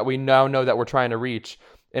customer that we now know that we're trying to reach?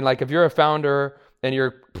 And like, if you're a founder and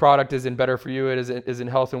your product is in better for you, it is in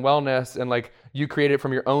health and wellness, and like you create it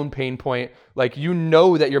from your own pain point, like you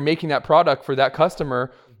know that you're making that product for that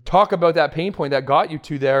customer, talk about that pain point that got you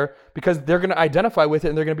to there, because they're going to identify with it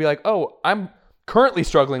and they're going to be like, oh, I'm currently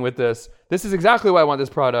struggling with this. This is exactly why I want this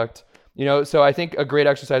product. You know, so I think a great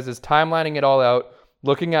exercise is timelining it all out,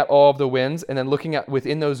 looking at all of the wins, and then looking at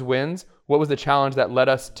within those wins, what was the challenge that led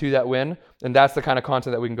us to that win? And that's the kind of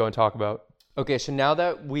content that we can go and talk about. Okay, so now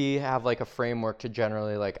that we have like a framework to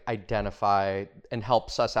generally like identify and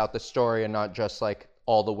help suss out the story and not just like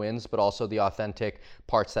all the wins, but also the authentic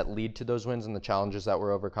parts that lead to those wins and the challenges that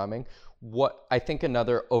we're overcoming. What I think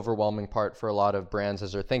another overwhelming part for a lot of brands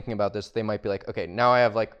as they're thinking about this, they might be like, okay, now I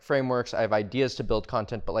have like frameworks, I have ideas to build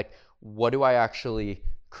content, but like, what do I actually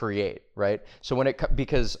create, right? So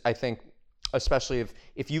because I think especially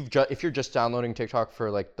if you're just downloading TikTok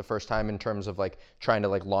for like the first time in terms of like trying to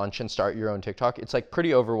like launch and start your own TikTok, it's like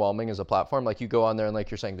pretty overwhelming as a platform. Like you go on there and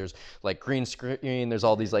like you're saying, there's like green screen, there's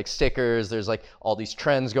all these like stickers, there's like all these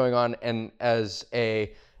trends going on, and as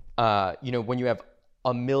a when you have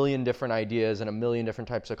a million different ideas and a million different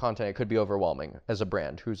types of content, it could be overwhelming as a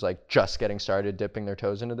brand who's like just getting started, dipping their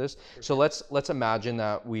toes into this. So let's imagine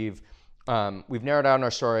that we've narrowed down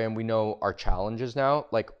our story and we know our challenges now.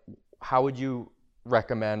 Like, how would you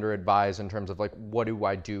recommend or advise in terms of like, what do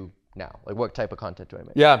I do now? Like, what type of content do I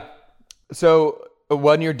make? Yeah. So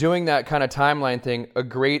when you're doing that kind of timeline thing, a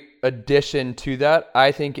great addition to that,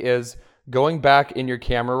 I think, is going back in your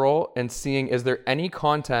camera roll and seeing, is there any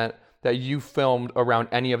content that you filmed around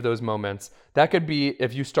any of those moments? That could be,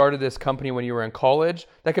 if you started this company when you were in college,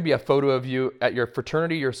 that could be a photo of you at your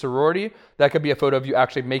fraternity, your sorority. That could be a photo of you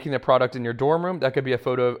actually making the product in your dorm room. That could be a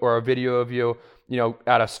photo or a video of you,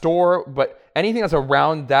 at a store. But anything that's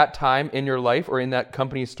around that time in your life or in that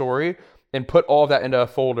company's story, and put all of that into a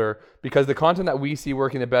folder, because the content that we see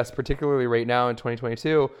working the best, particularly right now in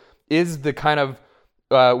 2022, is the kind of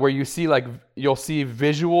where you see you'll see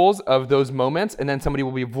visuals of those moments, and then somebody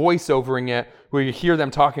will be voiceovering it where you hear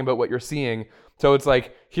them talking about what you're seeing. So it's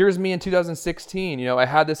like, here's me in 2016, I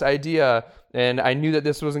had this idea and I knew that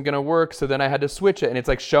this wasn't going to work, so then I had to switch it. And it's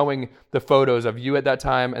like showing the photos of you at that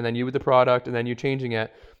time, and then you with the product, and then you changing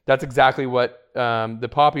it. That's exactly what the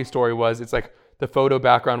Poppy story was. It's like the photo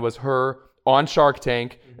background was her on Shark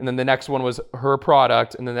Tank, and then the next one was her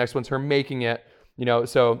product, and the next one's her making it.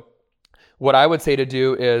 So what I would say to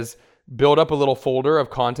do is build up a little folder of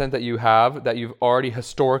content that you have that you've already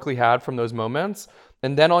historically had from those moments.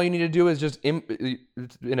 And then all you need to do is just, in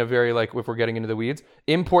a very, like, if we're getting into the weeds,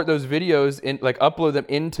 import those videos, upload them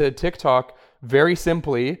into TikTok very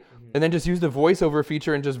simply, and then just use the voiceover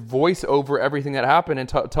feature and just voice over everything that happened and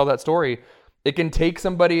tell that story. It can take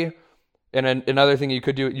somebody, and another thing you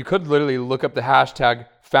could do, you could literally look up the hashtag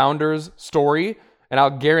founders story, and I'll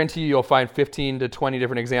guarantee you'll find 15 to 20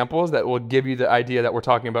 different examples that will give you the idea that we're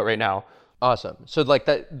talking about right now. Awesome. So like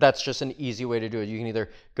that's just an easy way to do it. You can either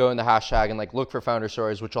go in the hashtag and like look for founder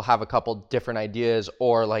stories, which will have a couple different ideas,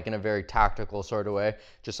 or like in a very tactical sort of way,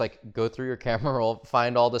 just like go through your camera roll,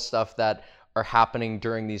 find all the stuff that are happening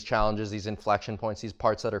during these challenges, these inflection points, these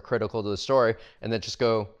parts that are critical to the story, and then just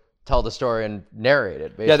go tell the story and narrate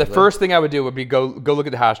it, basically. Yeah, the first thing I would do would be go look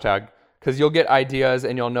at the hashtag, because you'll get ideas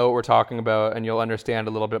and you'll know what we're talking about and you'll understand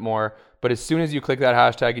a little bit more. But as soon as you click that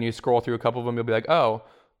hashtag and you scroll through a couple of them, you'll be like, oh,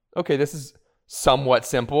 okay, this is somewhat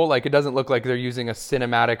simple. Like, it doesn't look like they're using a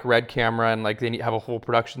cinematic red camera and like they have a whole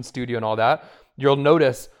production studio and all that. You'll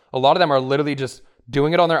notice a lot of them are literally just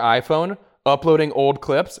doing it on their iPhone, uploading old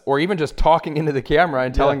clips, or even just talking into the camera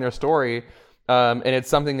and telling their story. And it's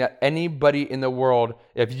something that anybody in the world,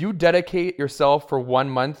 if you dedicate yourself for 1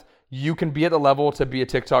 month, you can be at the level to be a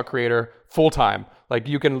TikTok creator full time. Like,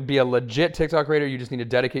 you can be a legit TikTok creator. You just need to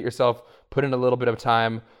dedicate yourself, put in a little bit of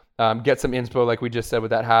time, get some inspo, like we just said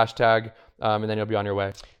with that hashtag, and then you'll be on your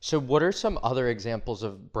way. So what are some other examples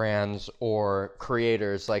of brands or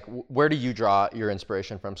creators? Like, where do you draw your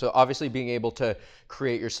inspiration from? So obviously being able to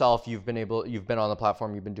create yourself, you've been on the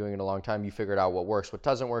platform, you've been doing it a long time, you figured out what works, what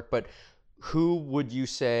doesn't work, but who would you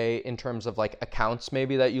say in terms of like accounts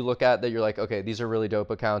maybe that you look at that you're like, okay, these are really dope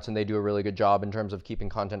accounts and they do a really good job in terms of keeping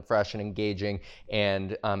content fresh and engaging,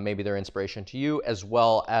 and maybe they're inspiration to you, as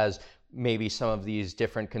well as maybe some of these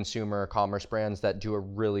different consumer commerce brands that do a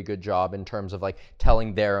really good job in terms of like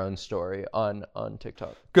telling their own story on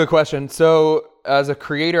TikTok? Good question. So as a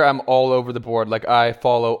creator, I'm all over the board. Like, I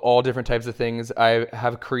follow all different types of things. I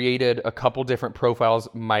have created a couple different profiles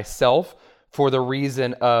myself for the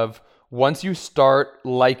reason of, once you start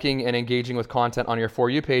liking and engaging with content on your For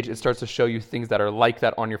You page, it starts to show you things that are like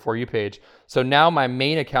that on your For You page. So now my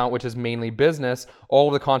main account, which is mainly business, all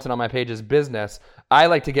of the content on my page is business. I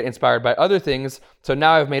like to get inspired by other things. So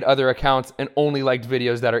now I've made other accounts and only liked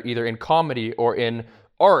videos that are either in comedy or in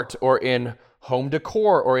art or in home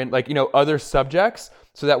decor or in other subjects,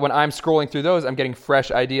 so that when I'm scrolling through those, I'm getting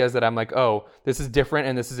fresh ideas that I'm like, oh, this is different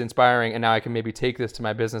and this is inspiring, and now I can maybe take this to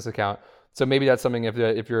my business account. So maybe that's something,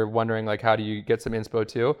 if you're wondering, like, how do you get some inspo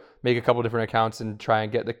too? Make a couple different accounts and try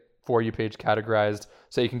and get the For You page categorized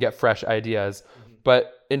so you can get fresh ideas. Mm-hmm.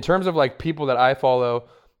 But in terms of like people that I follow,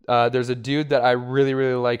 There's a dude that I really,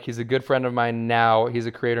 really like. He's a good friend of mine now. He's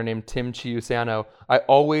a creator named Tim Chiusano. I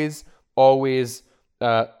always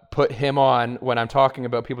put him on when I'm talking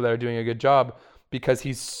about people that are doing a good job because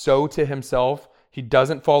he's so to himself. He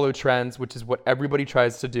doesn't follow trends, which is what everybody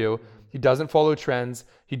tries to do. He doesn't follow trends.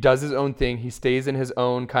 He does his own thing. He stays in his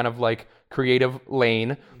own kind of like creative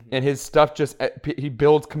lane, and his stuff he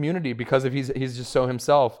builds community because he's just so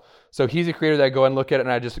himself. So he's a creator that I go and look at,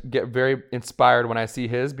 and I just get very inspired when I see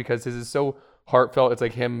his, because his is so heartfelt. It's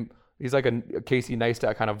like him. He's like a Casey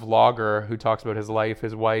Neistat kind of vlogger who talks about his life,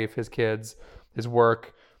 his wife, his kids, his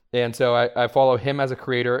work. And so I follow him as a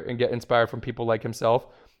creator and get inspired from people like himself.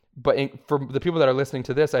 But for the people that are listening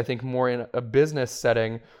to this, I think more in a business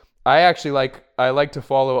setting, I like to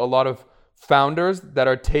follow a lot of founders that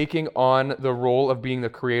are taking on the role of being the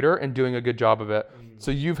creator and doing a good job of it.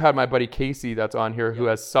 So you've had my buddy Casey that's on here who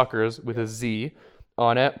has Suckers with a Z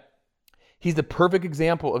on it. He's the perfect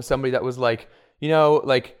example of somebody that was like,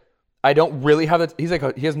 like, I don't really have he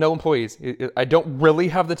has no employees. I don't really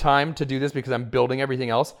have the time to do this because I'm building everything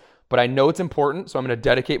else, but I know it's important. So I'm going to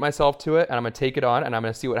dedicate myself to it, and I'm going to take it on, and I'm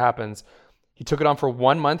going to see what happens. He took it on for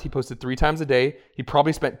 1 month. He posted 3 times a day. He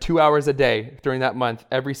probably spent 2 hours a day during that month,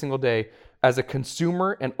 every single day, as a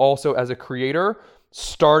consumer and also as a creator,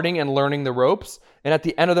 starting and learning the ropes. And at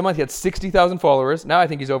the end of the month, he had 60,000 followers. Now I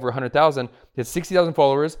think he's over 100,000. He had 60,000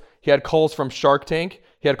 followers. He had calls from Shark Tank.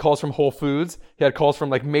 He had calls from Whole Foods. He had calls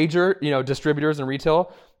from like major, distributors and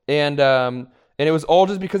retail. And it was all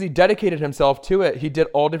just because he dedicated himself to it. He did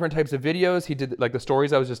all different types of videos. He did like the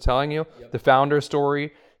stories I was just telling you, the founder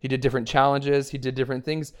story. He did different challenges. He did different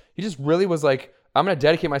things. He just really was like, I'm going to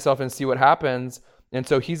dedicate myself and see what happens. And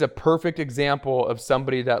so he's a perfect example of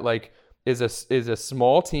somebody that like is a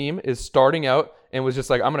small team, is starting out, and was just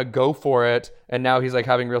like, I'm going to go for it. And now he's like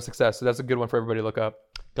having real success. So that's a good one for everybody to look up.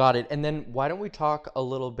 Got it. And then why don't we talk a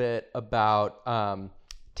little bit about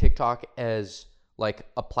TikTok as like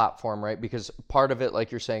a platform, right? Because part of it,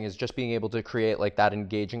 like you're saying, is just being able to create like that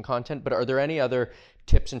engaging content. But are there any other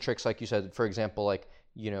tips and tricks, like you said, for example, like,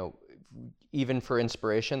 even for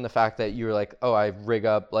inspiration, the fact that you're like, oh, I rig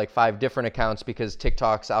up like 5 different accounts because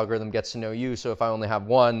TikTok's algorithm gets to know you. So if I only have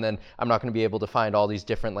one, then I'm not going to be able to find all these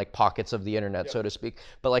different like pockets of the internet, so to speak.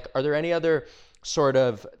 But like, are there any other sort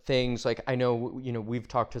of things? Like, I know, we've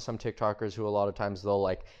talked to some TikTokers who a lot of times they'll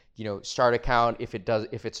like, start account. If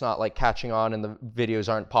it's not like catching on and the videos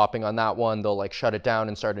aren't popping on that one, they'll like shut it down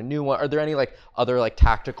and start a new one. Are there any like other like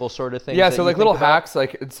tactical sort of things? Yeah, so like little hacks,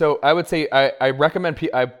 so I would say I recommend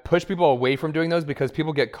I push people away from doing those because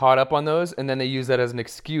people get caught up on those and then they use that as an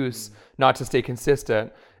excuse not to stay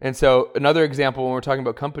consistent. And so another example when we're talking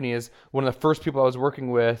about companies, one of the first people I was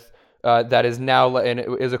working with that is now, and it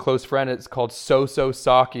is a close friend, it's called So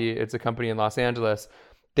Saki. It's a company in Los Angeles.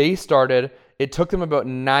 It took them about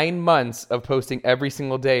 9 months of posting every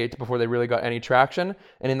single day before they really got any traction.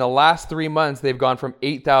 And in the last 3 months, they've gone from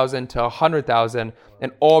 8,000 to 100,000.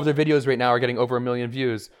 And all of their videos right now are getting over 1 million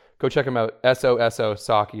views. Go check them out. So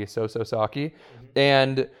Saki.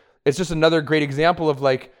 And it's just another great example of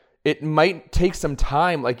like, it might take some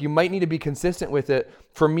time. Like you might need to be consistent with it.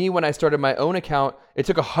 For me, when I started my own account, it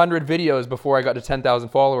took 100 videos before I got to 10,000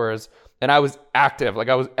 followers. And I was active. Like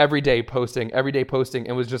I was every day posting,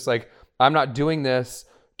 and was just like, I'm not doing this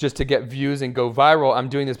just to get views and go viral. I'm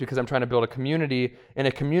doing this because I'm trying to build a community, and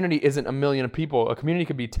a community isn't 1 million people. A community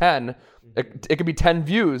could be 10. It could be 10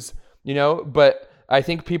 views, but I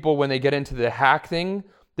think people, when they get into the hack thing,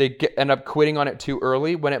 they end up quitting on it too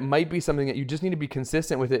early, when it might be something that you just need to be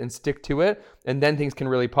consistent with it and stick to it, and then things can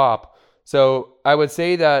really pop. So I would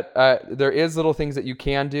say that there is little things that you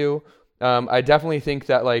can do. I definitely think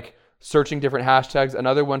that like searching different hashtags.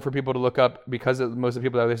 Another one for people to look up, because most of the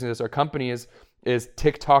people that are listening to this are companies, is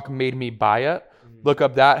TikTok made me buy it. Look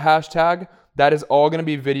up that hashtag. That is all going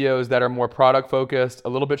to be videos that are more product focused, a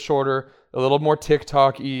little bit shorter, a little more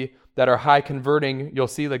TikTok-y, that are high converting. You'll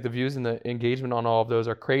see like the views and the engagement on all of those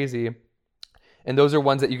are crazy. And those are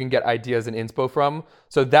ones that you can get ideas and inspo from.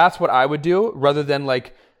 So that's what I would do, rather than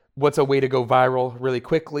like, what's a way to go viral really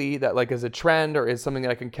quickly that like is a trend or is something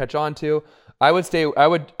that I can catch on to. I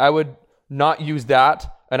would not use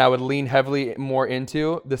that, and I would lean heavily more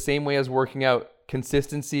into the same way as working out: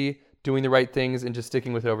 consistency, doing the right things, and just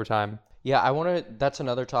sticking with it over time. Yeah, that's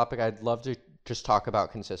another topic I'd love to just talk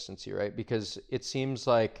about: consistency, right? Because it seems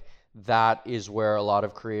like that is where a lot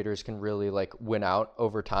of creators can really like win out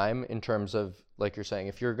over time, in terms of, like you're saying,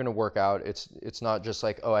 if you're going to work out, it's not just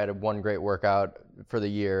like, oh, I had one great workout for the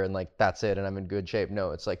year and like that's it and I'm in good shape.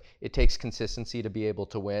 No, it's like it takes consistency to be able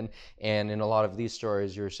to win. And in a lot of these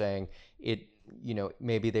stories, you're saying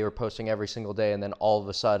maybe they were posting every single day, and then all of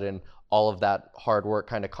a sudden all of that hard work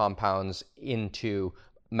kind of compounds into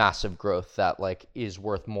massive growth that like is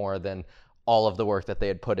worth more than all of the work that they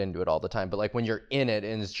had put into it all the time. But like when you're in it,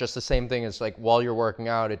 and it's just the same thing as like while you're working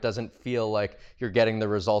out, it doesn't feel like you're getting the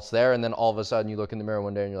results there. And then all of a sudden you look in the mirror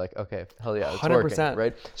one day and you're like, okay, hell yeah, it's 100%. Working,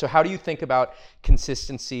 right? So how do you think about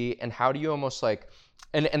consistency, and how do you almost like,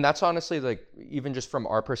 and that's honestly like, even just from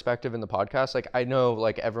our perspective in the podcast, like I know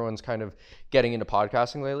like everyone's kind of getting into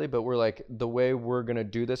podcasting lately, but we're like, the way we're going to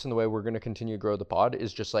do this and the way we're going to continue to grow the pod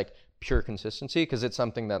is just like pure consistency, because it's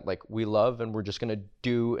something that like we love, and we're just going to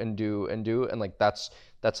do and do and do. And like, that's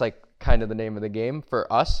like kind of the name of the game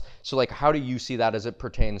for us. So like, how do you see that as it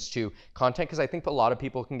pertains to content? Because I think a lot of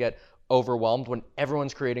people can get overwhelmed when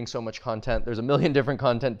everyone's creating so much content. There's a million different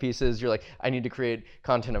content pieces. You're like, I need to create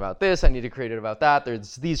content about this, I need to create it about that,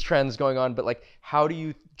 there's these trends going on. But like, how do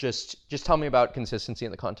you just tell me about consistency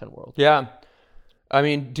in the content world? Yeah, I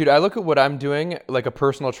mean, dude, I look at what I'm doing like a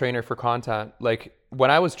personal trainer for content. Like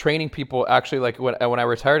when I was training people, actually, like when I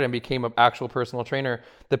retired and became an actual personal trainer,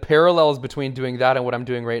 the parallels between doing that and what I'm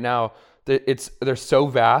doing right now, they're so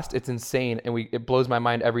vast, it's insane. And it blows my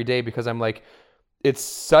mind every day, because I'm like, it's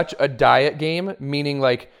such a diet game, meaning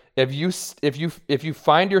like if you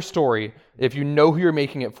find your story, if you know who you're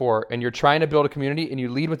making it for, and you're trying to build a community and you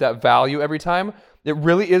lead with that value every time, it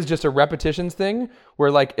really is just a repetitions thing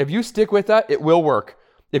where like, if you stick with that, it will work.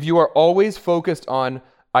 If you are always focused on,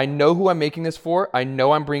 I know who I'm making this for, I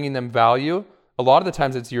know I'm bringing them value. A lot of the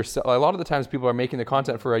times it's yourself. A lot of the times people are making the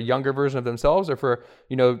content for a younger version of themselves, or for,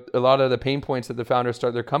 a lot of the pain points that the founders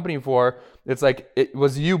start their company for. It's like, it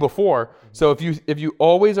was you before. So if you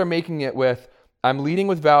always are making it with, I'm leading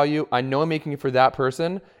with value, I know I'm making it for that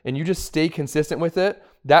person, and you just stay consistent with it,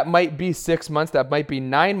 that might be 6 months, that might be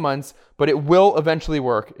 9 months, but it will eventually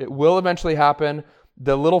work. It will eventually happen.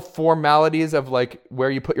 The little formalities of like where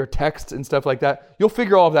you put your text and stuff like that, you'll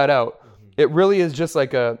figure all of that out. It really is just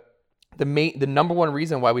like the number one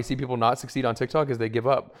reason why we see people not succeed on TikTok is they give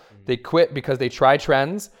up. They quit because they try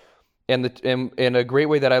trends, and a great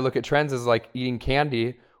way that I look at trends is like eating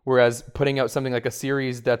candy, whereas putting out something like a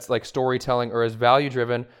series that's like storytelling or is value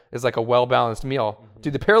driven is like a well-balanced meal.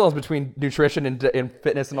 Dude, the parallels between nutrition and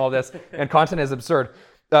fitness and all this and content is absurd.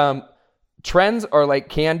 Trends are like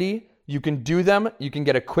candy. You can do them. You can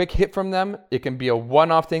get a quick hit from them. It can be a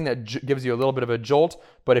one-off thing that gives you a little bit of a jolt.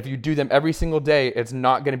 But if you do them every single day, it's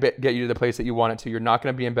not going to get you to the place that you want it to. You're not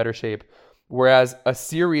going to be in better shape. Whereas a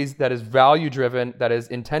series that is value-driven, that is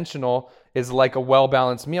intentional, is like a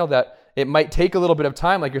well-balanced meal that it might take a little bit of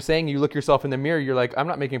time. Like you're saying, you look yourself in the mirror, you're like, I'm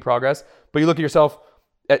not making progress. But you look at yourself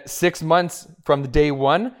at 6 months from the day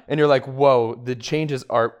one, and you're like, whoa, the changes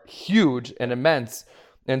are huge and immense.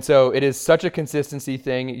 And so it is such a consistency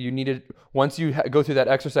thing. You need to, once you go through that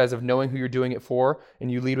exercise of knowing who you're doing it for,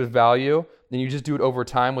 and you lead with value, then you just do it over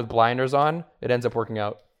time with blinders on, it ends up working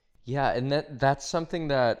out. Yeah, and that's something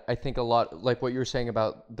that I think a lot, like what you were saying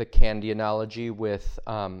about the candy analogy with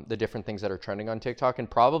the different things that are trending on TikTok, and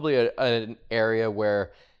probably an area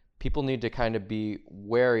where people need to kind of be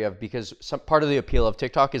wary of, because some part of the appeal of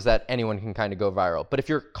TikTok is that anyone can kind of go viral. But if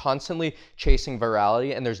you're constantly chasing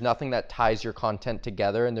virality and there's nothing that ties your content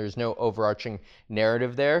together and there's no overarching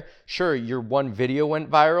narrative there, sure, your one video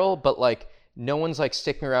went viral, but like no one's like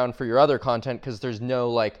sticking around for your other content because there's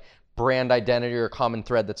no like brand identity or common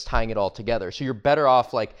thread that's tying it all together. So you're better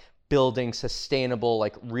off like building sustainable,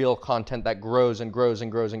 like real content that grows and grows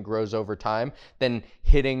and grows and grows over time than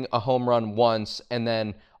hitting a home run once and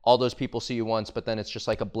then all those people see you once, but then it's just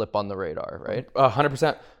like a blip on the radar, right?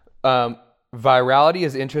 100%. Virality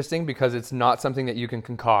is interesting because it's not something that you can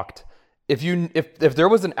concoct. If there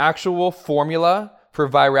was an actual formula for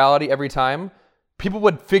virality every time, people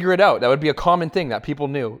would figure it out. That would be a common thing that people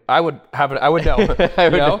knew. I would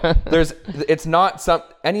know. It's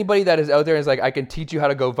not anybody that is out there is like, I can teach you how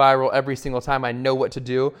to go viral every single time. I know what to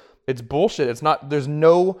do. It's bullshit. It's not. There's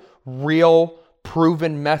no real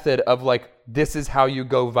proven method of like, this is how you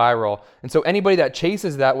go viral. And so anybody that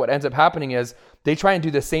chases that, what ends up happening is they try and do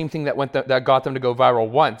the same thing that got them to go viral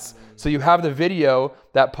once. So you have the video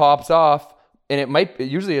that pops off, and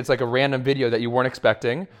usually it's like a random video that you weren't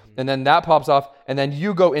expecting, and then that pops off, and then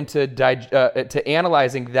you go into to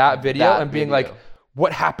analyzing that video and being like,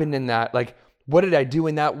 what happened in that? Like, what did I do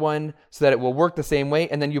in that one so that it will work the same way?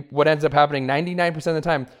 And then what ends up happening 99% of the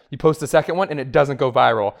time, you post the second one and it doesn't go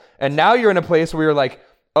viral. And now you're in a place where you're like,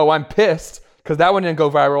 oh, I'm pissed because that one didn't go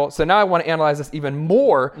viral. So now I want to analyze this even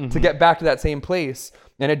more to get back to that same place.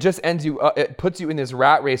 And it just it puts you in this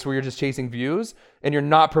rat race where you're just chasing views and you're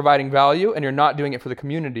not providing value and you're not doing it for the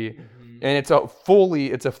community. And it's a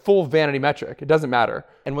full vanity metric. It doesn't matter.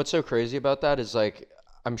 And what's so crazy about that is like,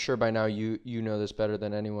 I'm sure by now you know this better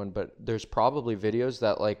than anyone, but there's probably videos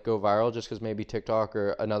that like go viral just because maybe TikTok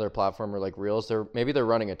or another platform or like Reels, they're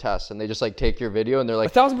running a test and they just like take your video and they're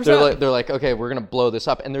like 1,000%. They're like, okay, we're gonna blow this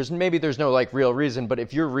up, and there's no like real reason, but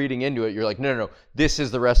if you're reading into it, you're like, no, this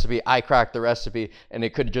is the recipe. I cracked the recipe, and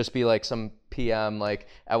it could just be like some PM like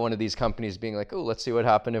at one of these companies being like, oh, let's see what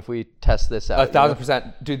happened if we test this out.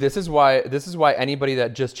 1,000%, dude. This is why anybody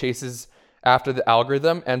that just chases after the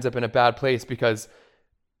algorithm ends up in a bad place, because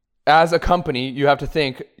as a company, you have to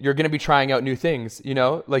think you're going to be trying out new things,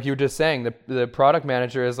 like you were just saying, the product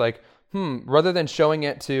manager is like, rather than showing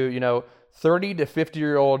it to, 30 to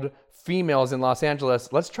 50-year-old females in Los Angeles,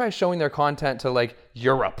 let's try showing their content to like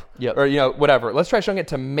Europe or, whatever. Let's try showing it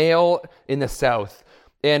to male in the South.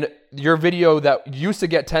 And your video that used to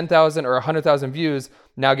get 10,000 or 100,000 views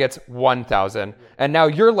now gets 1,000. And now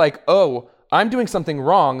you're like, oh, I'm doing something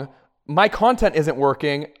wrong. My content isn't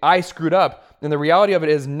working. I screwed up. And the reality of it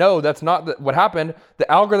is, no, that's not what happened.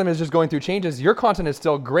 The algorithm is just going through changes. Your content is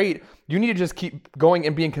still great. You need to just keep going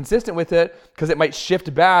and being consistent with it, because it might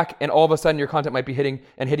shift back and all of a sudden your content might be hitting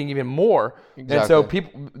even more. Exactly. And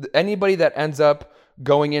so anybody that ends up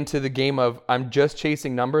going into the game of I'm just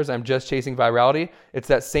chasing numbers, I'm just chasing virality, it's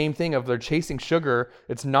that same thing of they're chasing sugar.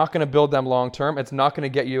 It's not going to build them long term. It's not going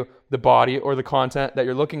to get you the body or the content that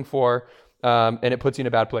you're looking for, and it puts you in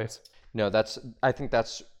a bad place. No, I think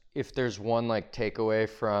that's, if there's one like takeaway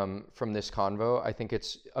from this convo, I think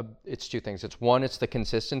it's two things. It's one, it's the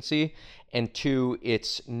consistency, and two,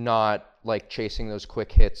 it's not like chasing those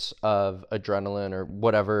quick hits of adrenaline or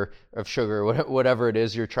whatever, of sugar, whatever it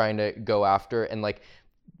is you're trying to go after, and like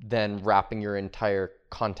then wrapping your entire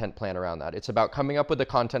content plan around that. It's about coming up with a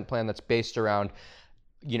content plan that's based around,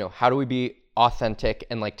 how do we be authentic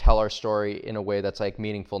and like tell our story in a way that's like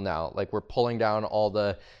meaningful now. Like we're pulling down all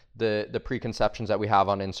the preconceptions that we have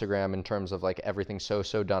on Instagram in terms of like everything so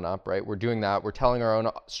done up, right? We're doing that. We're telling our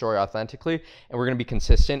own story authentically, and we're going to be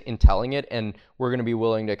consistent in telling it, and we're going to be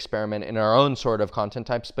willing to experiment in our own sort of content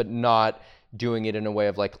types, but not doing it in a way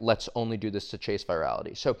of like, let's only do this to chase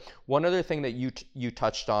virality. So one other thing that you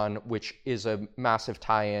touched on, which is a massive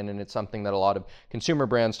tie-in, and it's something that a lot of consumer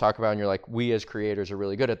brands talk about, and you're like, we as creators are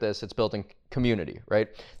really good at this, it's building community, right?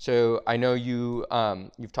 So I know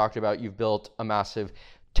you've talked about, you've built a massive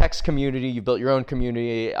text community, you built your own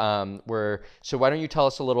community, so why don't you tell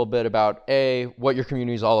us a little bit about A, what your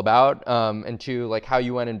community is all about, and two, like how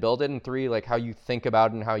you went and built it, and three, like how you think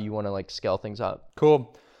about it and how you want to like scale things up.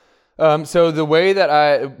 Cool. So the way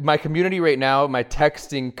that my community right now, my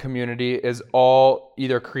texting community, is all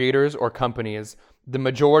either creators or companies. The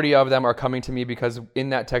majority of them are coming to me because in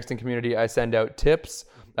that texting community, I send out tips,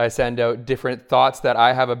 I send out different thoughts that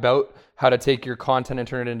I have about how to take your content and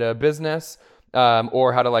turn it into a business.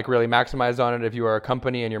 Or how to like really maximize on it if you are a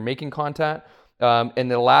company and you're making content. And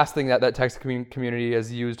the last thing that text community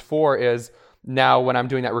is used for is now when I'm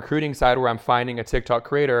doing that recruiting side where I'm finding a TikTok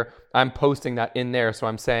creator, I'm posting that in there. So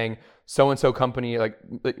I'm saying so-and-so company, like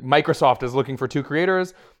Microsoft is looking for 2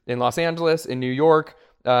 creators in Los Angeles, in New York.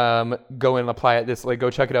 Go and apply at this, like go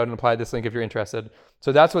check it out and apply at this link if you're interested.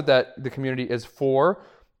 So that's what the community is for.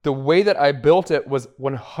 The way that I built it was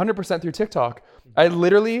 100% through TikTok. I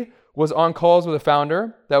literally was on calls with a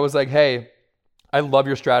founder that was like, hey, I love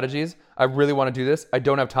your strategies. I really want to do this. I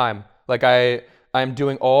don't have time. Like I'm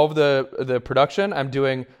doing all of the production.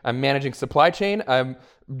 I'm managing supply chain. I'm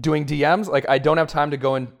doing DMs. Like I don't have time to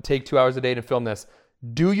go and take 2 hours a day to film this.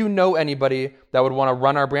 Do you know anybody that would want to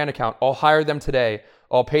run our brand account? I'll hire them today.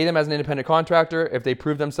 I'll pay them as an independent contractor. If they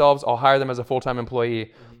prove themselves, I'll hire them as a full-time employee.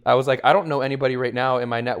 Mm-hmm. I was like, I don't know anybody right now in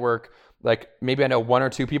my network. Like maybe I know 1 or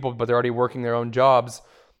 2 people, but they're already working their own jobs.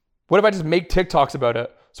 What if I just make TikToks about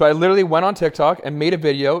it? So I literally went on TikTok and made a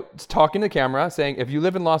video talking to the camera saying, if you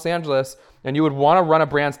live in Los Angeles and you would want to run a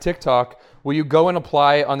brand's TikTok, will you go and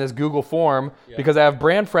apply on this Google form? Yeah. Because I have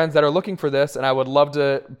brand friends that are looking for this and I would love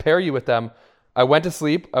to pair you with them. I went to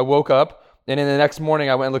sleep, I woke up, and in the next morning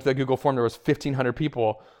I went and looked at the Google form. There was 1,500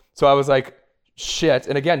 people. So I was like, shit.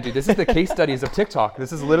 And again, dude, this is the case studies of TikTok.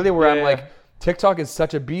 This is literally where I'm like, TikTok is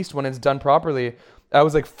such a beast when it's done properly. I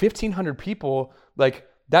was like, 1,500 people, like,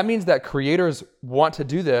 that means that creators want to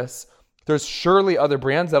do this. There's surely other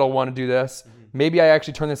brands that'll want to do this. Mm-hmm. Maybe I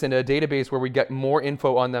actually turn this into a database where we get more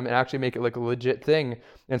info on them and actually make it like a legit thing.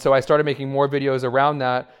 And so I started making more videos around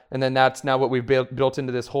that. And then that's now what we've built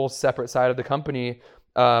into this whole separate side of the company.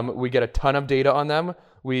 We get a ton of data on them.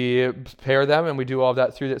 We pair them and we do all of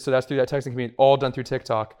that through that. So that's through that texting community, all done through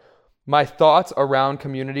TikTok. My thoughts around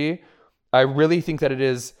community, I really think that it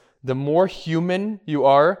is the more human you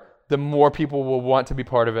are, the more people will want to be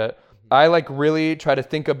part of it. I like really try to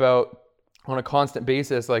think about on a constant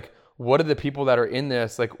basis, like, what are the people that are in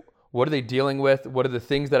this? Like, what are they dealing with? What are the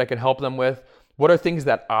things that I can help them with? What are things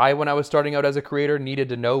that when I was starting out as a creator, needed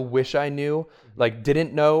to know, wish I knew, like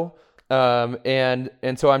didn't know?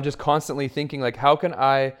 And so I'm just constantly thinking, like, how can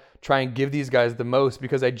I try and give these guys the most?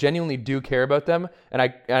 Because I genuinely do care about them. And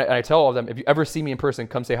I tell all of them, if you ever see me in person,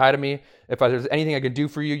 come say hi to me. If there's anything I can do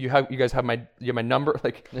for you, you guys have my number.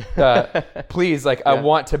 Like, please, like, I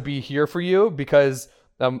want to be here for you because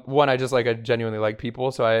one, I genuinely like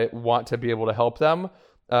people. So I want to be able to help them.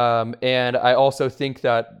 And I also think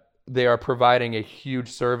that they are providing a huge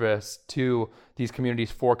service to these communities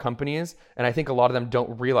for companies. And I think a lot of them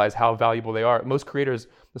don't realize how valuable they are. Most creators,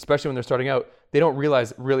 especially when they're starting out, they don't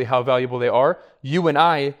realize really how valuable they are. You and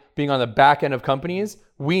I, being on the back end of companies,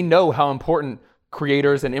 we know how important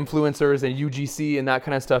creators and influencers and UGC and that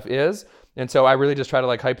kind of stuff is. And so I really just try to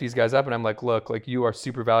like hype these guys up, and I'm like, look, like, you are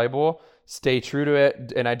super valuable. Stay true to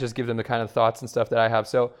it. And I just give them the kind of thoughts and stuff that I have.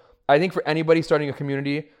 So I think for anybody starting a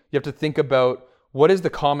community, you have to think about, what is the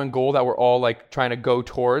common goal that we're all like trying to go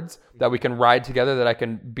towards, that we can ride together, that I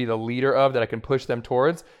can be the leader of, that I can push them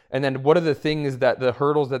towards? And then what are the things that the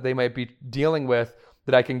hurdles that they might be dealing with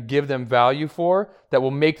that I can give them value for, that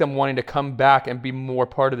will make them wanting to come back and be more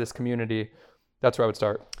part of this community? That's where I would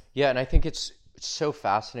start. Yeah, and I think it's so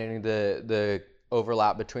fascinating, the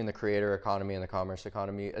overlap between the creator economy and the commerce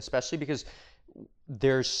economy, especially because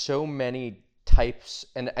there's so many types,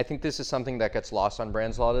 and I think this is something that gets lost on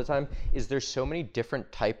brands a lot of the time, is there's so many different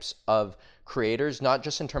types of creators, not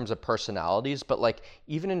just in terms of personalities, but like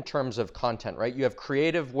even in terms of content, right? You have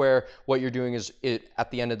creative, where what you're doing is,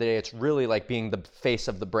 at the end of the day, it's really like being the face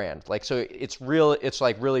of the brand. Like, so it's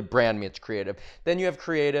like really brand meets creative. Then you have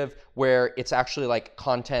creative, where it's actually like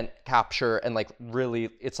content capture, and like really,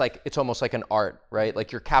 it's almost like an art, right?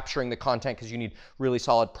 Like, you're capturing the content because you need really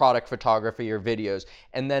solid product photography or videos.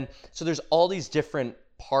 And then, so there's all these different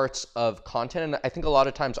parts of content. And I think a lot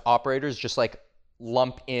of times operators just like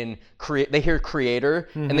lump in they hear creator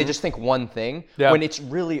and they just think one thing, when it's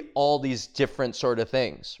really all these different sort of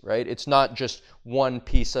things, right? It's not just one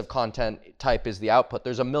piece of content type is the output.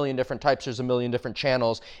 There's a million different types, there's a million different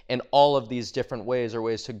channels, and all of these different ways are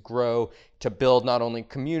ways to grow, to build not only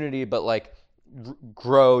community, but like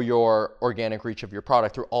grow your organic reach of your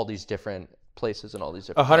product through all these different places and all these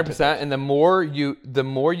different 100%. And the more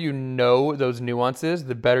you know those nuances,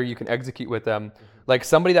 the better you can execute with them. Like,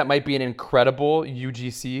 somebody that might be an incredible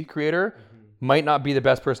UGC creator might not be the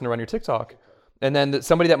best person to run your TikTok. And then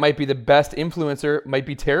somebody that might be the best influencer might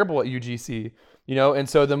be terrible at UGC, you know? And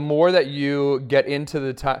so the more that you get into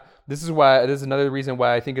the time, this is another reason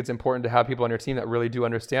why I think it's important to have people on your team that really do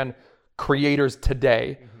understand creators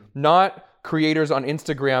today, not creators on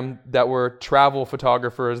Instagram that were travel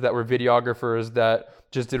photographers, that were videographers, that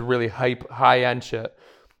just did really high-end shit.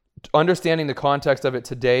 Understanding the context of it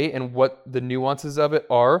today and what the nuances of it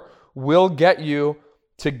are will get you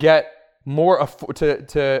to get more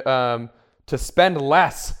to spend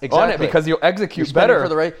less on it, because you'll execute better for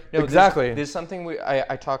the right. No, exactly. This is something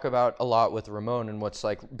I talk about a lot with Ramon, and what's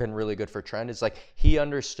like been really good for Trend is like, he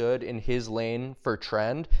understood in his lane for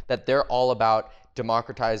Trend that they're all about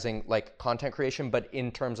democratizing like content creation, but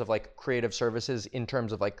in terms of like creative services, in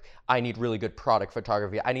terms of like, I need really good product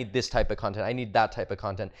photography, I need this type of content, I need that type of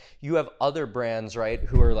content. You have other brands, right,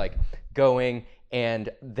 who are like going and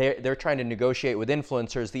they're trying to negotiate with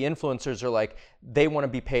influencers. The influencers are like, they want to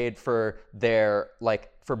be paid for their like,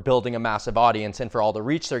 for building a massive audience and for all the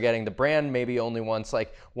reach they're getting. The brand maybe only wants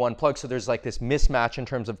like one plug. So there's like this mismatch in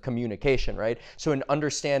terms of communication, right? So in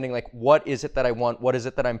understanding like, what is it that I want? What is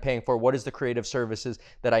it that I'm paying for? What is the creative services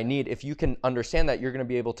that I need? If you can understand that, you're going to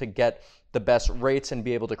be able to get the best rates and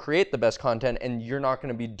be able to create the best content. And you're not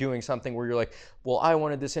going to be doing something where you're like, well, I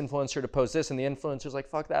wanted this influencer to post this, and the influencer's like,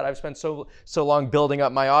 fuck that, I've spent so long building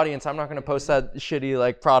up my audience, I'm not going to post that shitty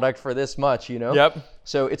like product for this much, you know? Yep.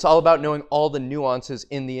 So it's all about knowing all the nuances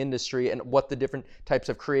in the industry and what the different types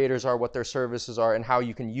of creators are, what their services are, and how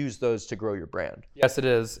you can use those to grow your brand. Yes, it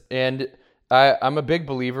is. And I'm a big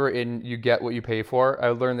believer in you get what you pay for. I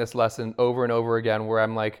learned this lesson over and over again, where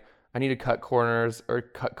I'm like, I need to cut corners or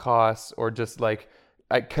cut costs, or just like,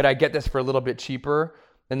 could I get this for a little bit cheaper?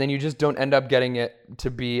 And then you just don't end up getting it to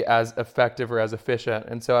be as effective or as efficient.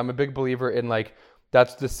 And so I'm a big believer in like,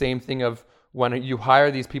 that's the same thing of when you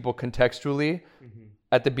hire these people contextually,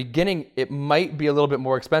 at the beginning, it might be a little bit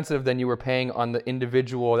more expensive than you were paying on the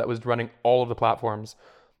individual that was running all of the platforms.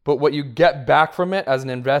 But what you get back from it as an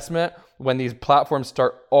investment when these platforms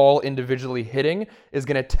start all individually hitting is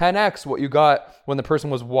going to 10x what you got when the person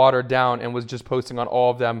was watered down and was just posting on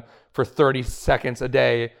all of them for 30 seconds a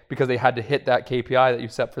day because they had to hit that KPI that you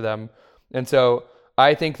set for them. And so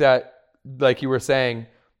I think that, like you were saying,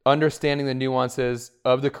 understanding the nuances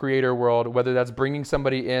of the creator world, whether that's bringing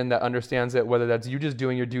somebody in that understands it, whether that's you just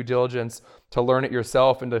doing your due diligence to learn it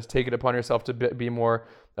yourself and to take it upon yourself to be more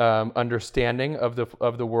understanding of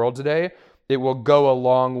the world today, it will go a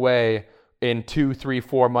long way in 2, 3,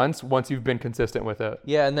 4 months once you've been consistent with it.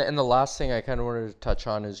 Yeah, and the last thing I kind of wanted to touch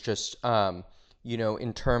on is just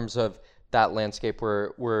in terms of that landscape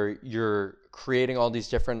where you're creating all these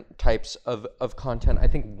different types of content. I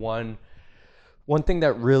think one thing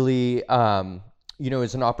that really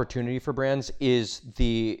is an opportunity for brands is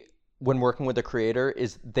when working with a creator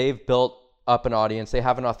is they've built up an audience, they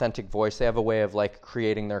have an authentic voice, they have a way of like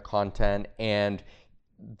creating their content, and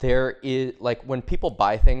there is like when people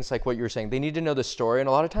buy things, like what you were saying, they need to know the story, and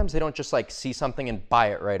a lot of times they don't just like see something and buy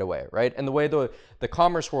it right away, right? And the way the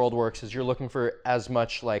commerce world works is you're looking for as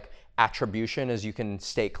much like attribution as you can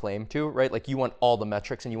stake claim to, right? Like you want all the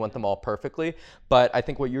metrics and you want them all perfectly. But I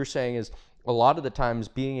think what you're saying is a lot of the times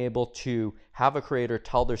being able to have a creator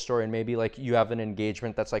tell their story, and maybe like you have an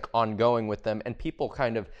engagement that's like ongoing with them, and people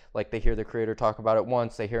kind of like, they hear the creator talk about it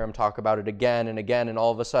once, they hear him talk about it again and again, and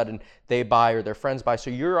all of a sudden they buy or their friends buy. So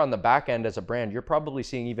you're on the back end as a brand, you're probably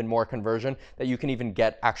seeing even more conversion that you can even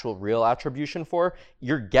get actual real attribution for.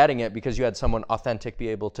 You're getting it because you had someone authentic be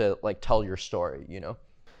able to like tell your story,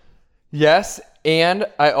 Yes, and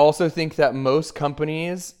I also think that most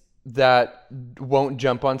companies that won't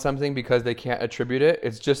jump on something because they can't attribute it,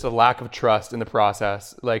 it's just a lack of trust in the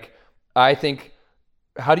process. Like, I think,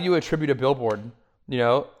 how do you attribute a billboard?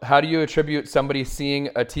 How do you attribute somebody seeing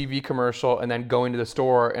a TV commercial and then going to the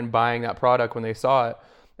store and buying that product when they saw it?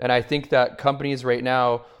 And I think that companies right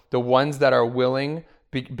now, the ones that are willing,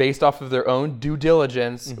 based off of their own due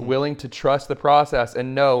diligence, willing to trust the process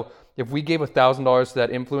and know if we gave $1,000 to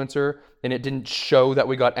that influencer and it didn't show that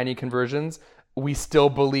we got any conversions, we still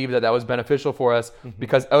believe that was beneficial for us,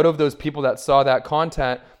 because out of those people that saw that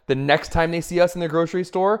content, the next time they see us in the grocery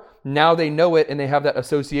store, now they know it and they have that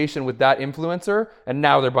association with that influencer, and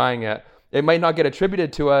now they're buying it. It might not get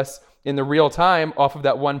attributed to us in the real time off of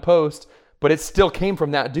that one post, but it still came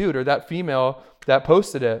from that dude or that female that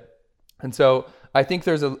posted it. And so I think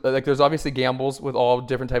there's obviously gambles with all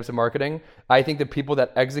different types of marketing. I think the people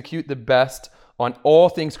that execute the best on all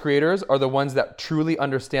things creators are the ones that truly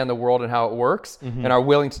understand the world and how it works and are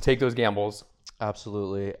willing to take those gambles.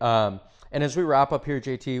 Absolutely. And as we wrap up here,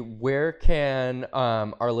 JT, where can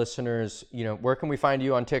our listeners, where can we find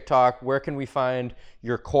you on TikTok? Where can we find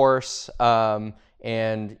your course? And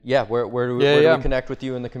where do we connect with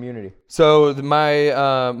you in the community? So my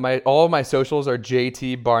all of my socials are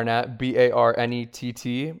JT Barnett,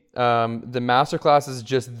 BARNETT. The masterclass is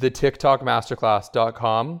just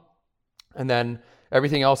thetiktokmasterclass.com. And then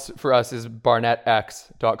everything else for us is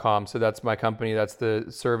barnettx.com. So that's my company. That's the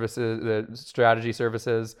services, the strategy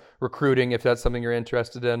services, recruiting, if that's something you're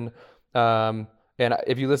interested in. And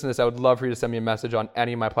if you listen to this, I would love for you to send me a message on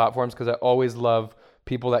any of my platforms, because I always love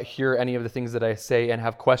people that hear any of the things that I say and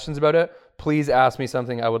have questions about it. Please ask me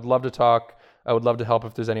something. I would love to talk. I would love to help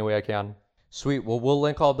if there's any way I can. Sweet. Well, we'll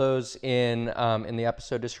link all those in the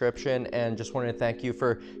episode description, and just wanted to thank you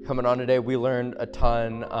for coming on today. We learned a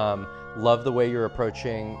ton. Love the way you're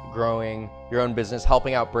approaching growing your own business,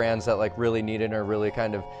 helping out brands that like really need it and are really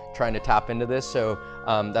kind of trying to tap into this. So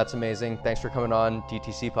that's amazing. Thanks for coming on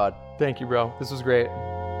DTC Pod. Thank you, bro. This was great.